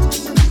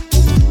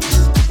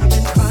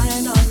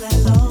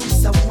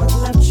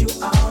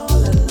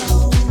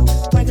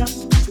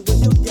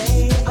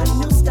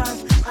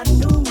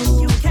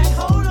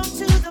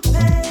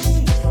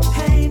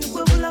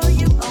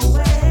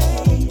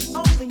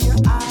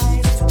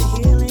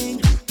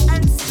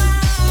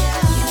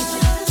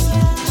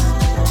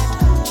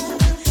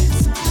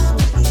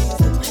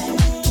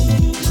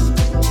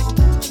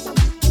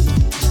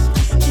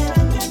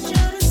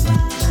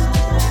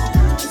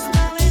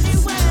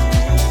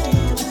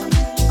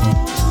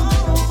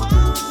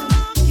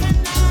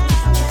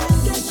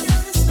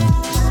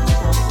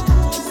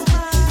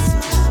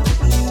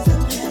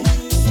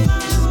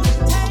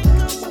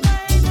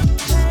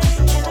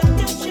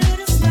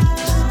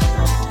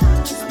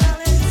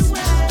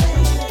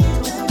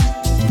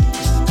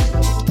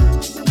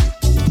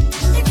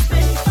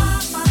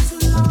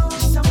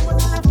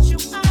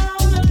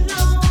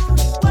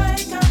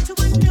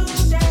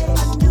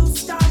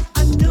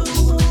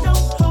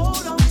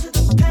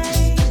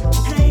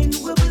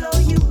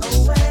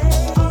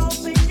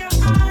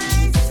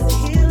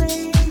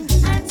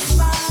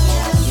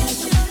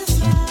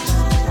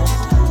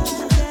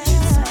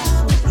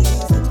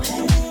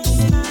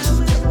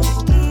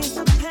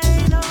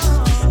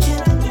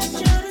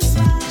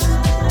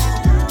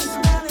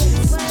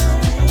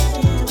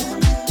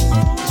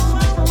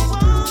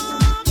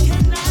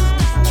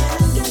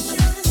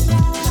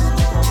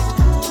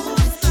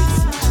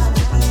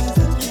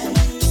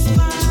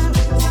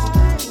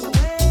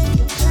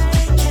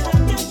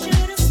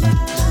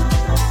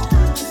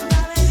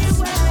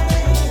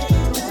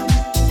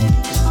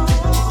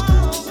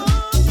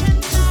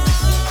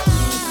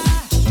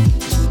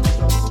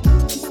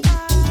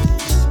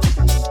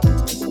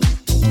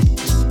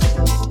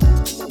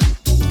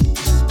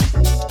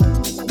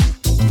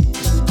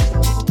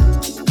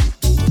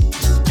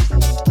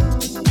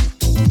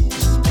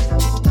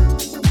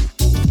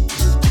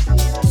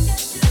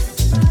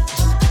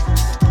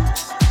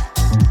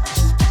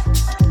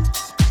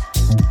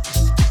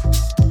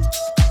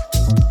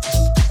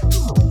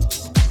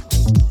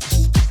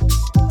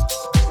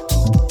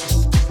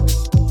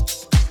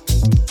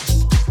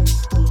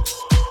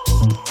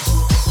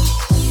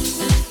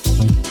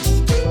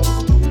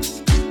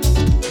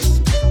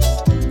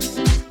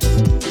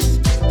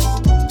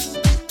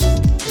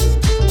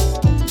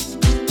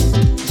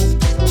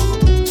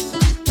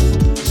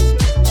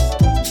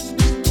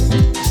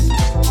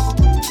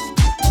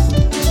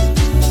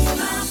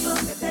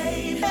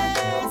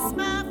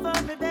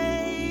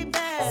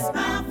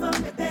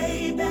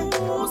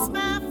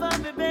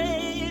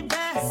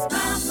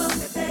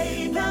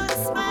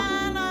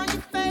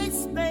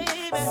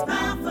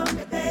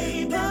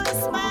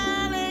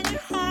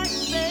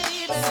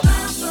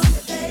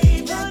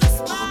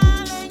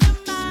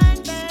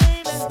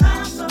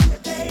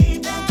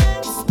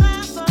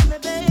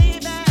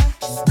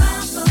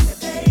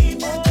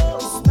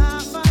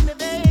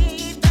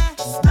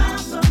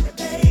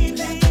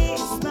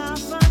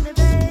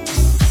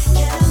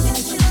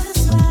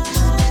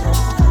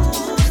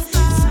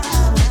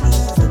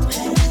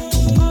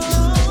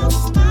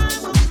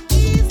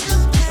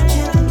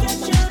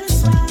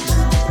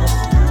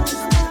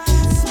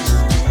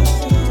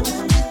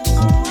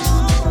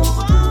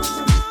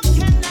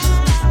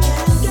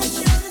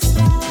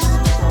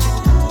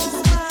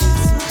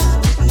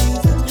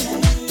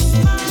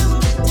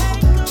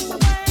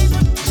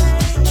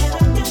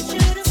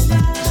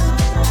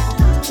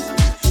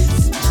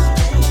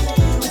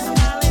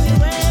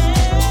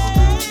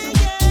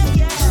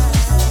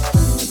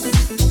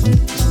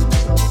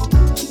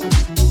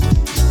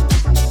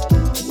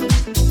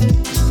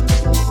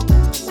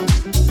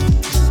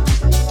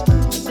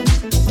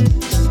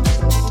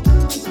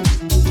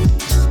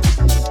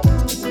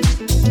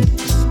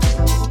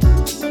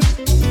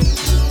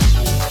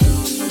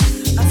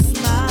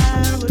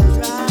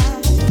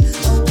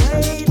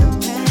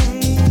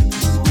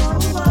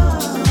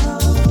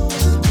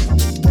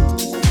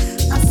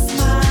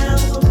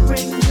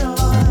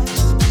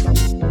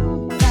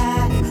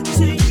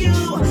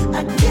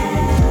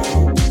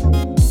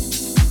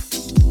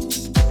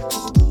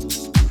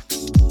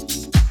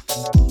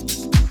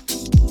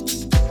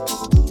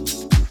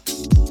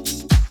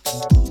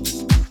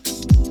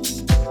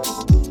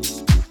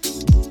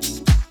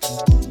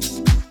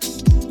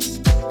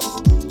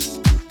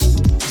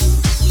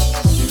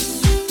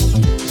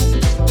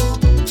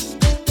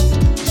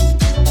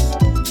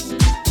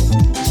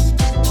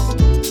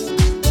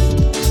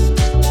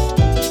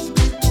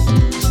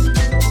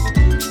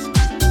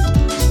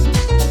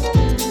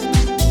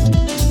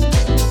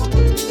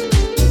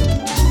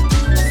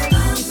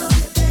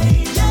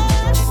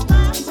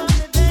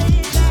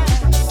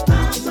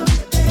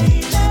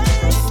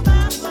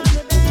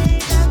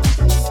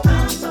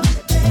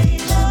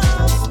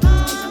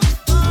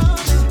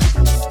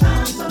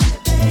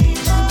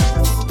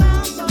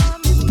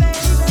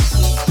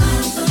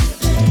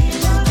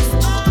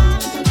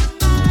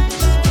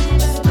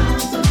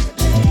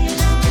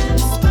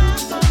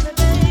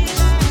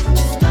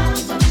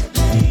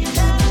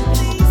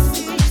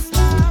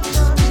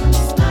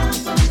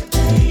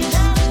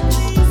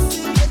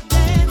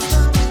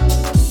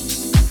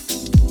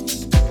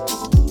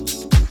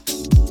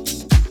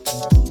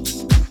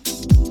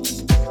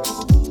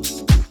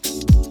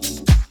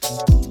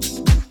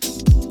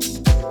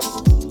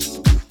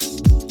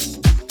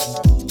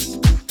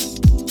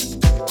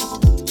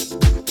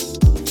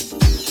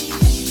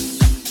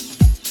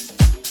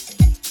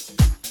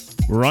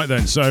 Right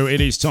then, so it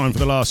is time for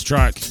the last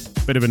track.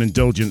 Bit of an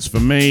indulgence for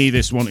me.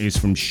 This one is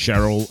from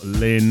Cheryl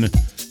Lynn.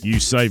 You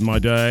Saved My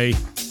Day.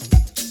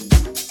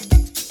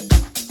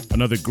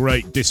 Another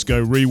great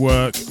disco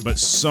rework, but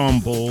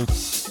sampled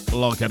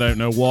like I don't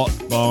know what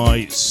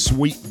by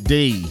Sweet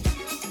D.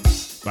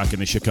 Back in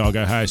the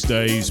Chicago house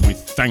days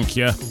with Thank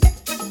Ya.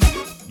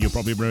 You'll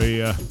probably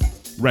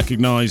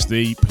recognise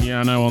the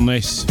piano on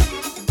this.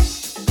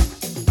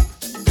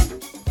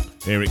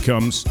 Here it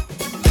comes.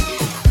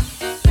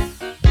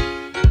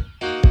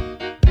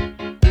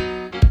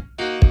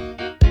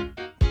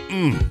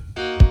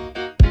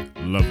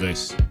 Love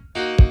this.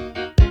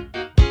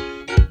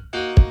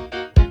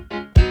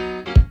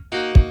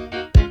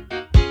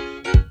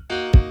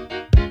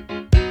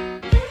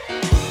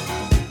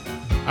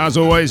 As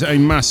always, a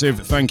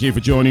massive thank you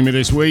for joining me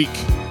this week.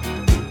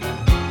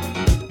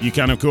 You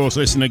can, of course,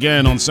 listen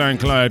again on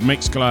SoundCloud,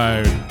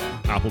 Mixcloud,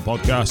 Apple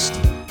Podcast,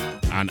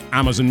 and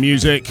Amazon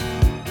Music.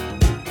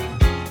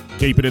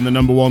 Keep it in the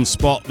number one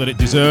spot that it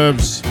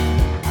deserves.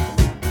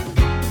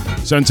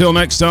 So until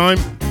next time,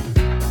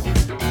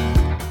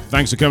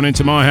 thanks for coming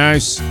into my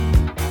house.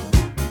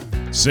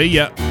 See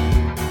ya.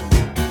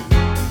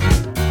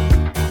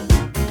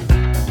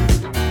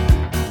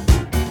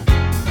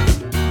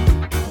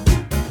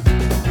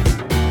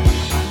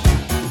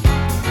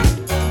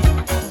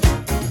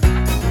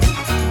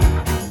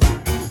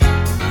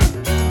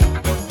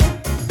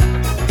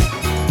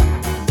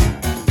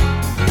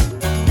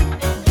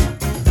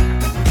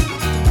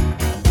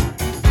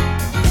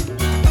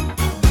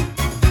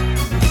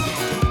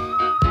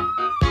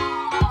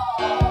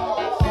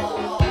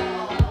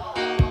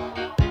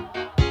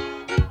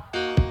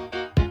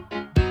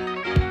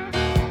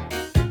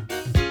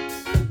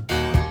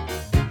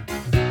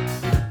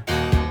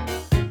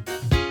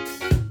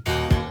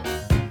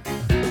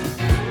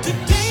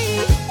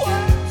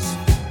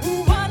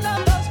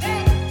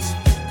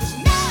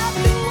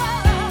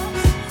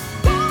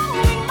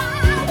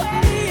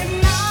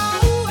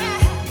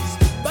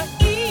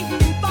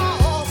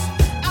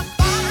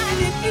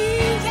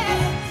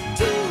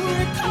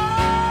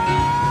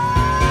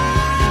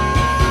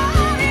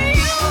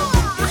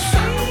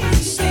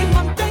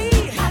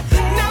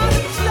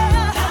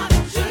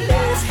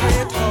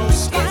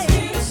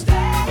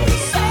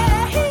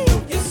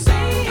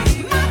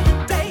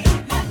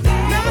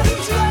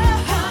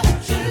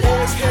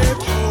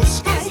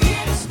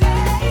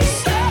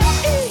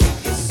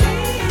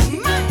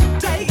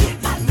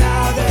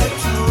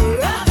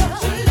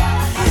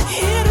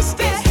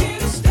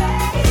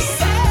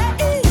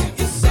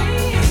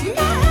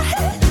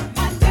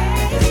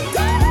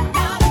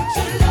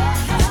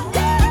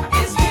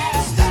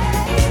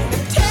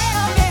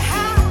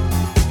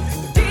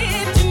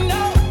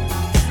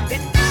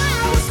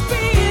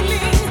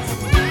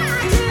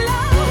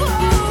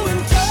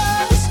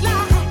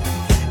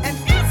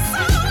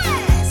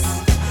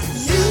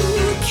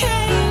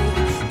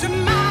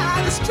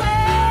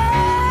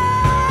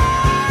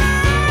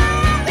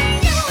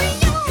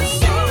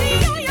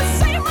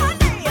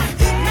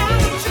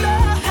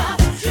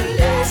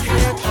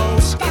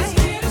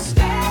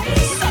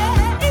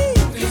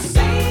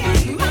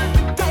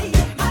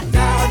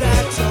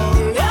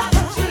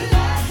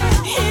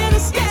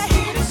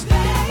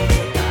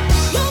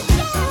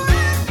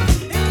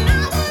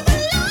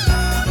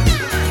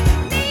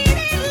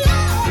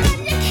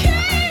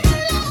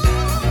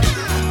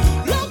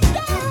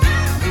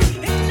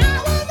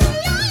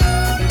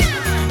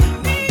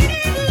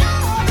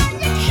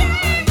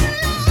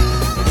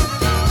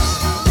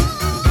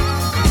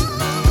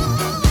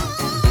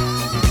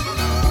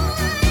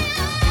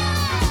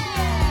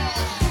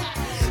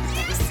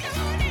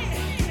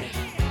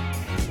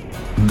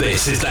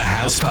 This is the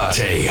House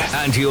Party,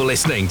 and you're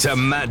listening to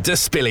Matt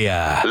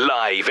Despilia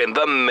live in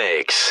the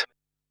mix.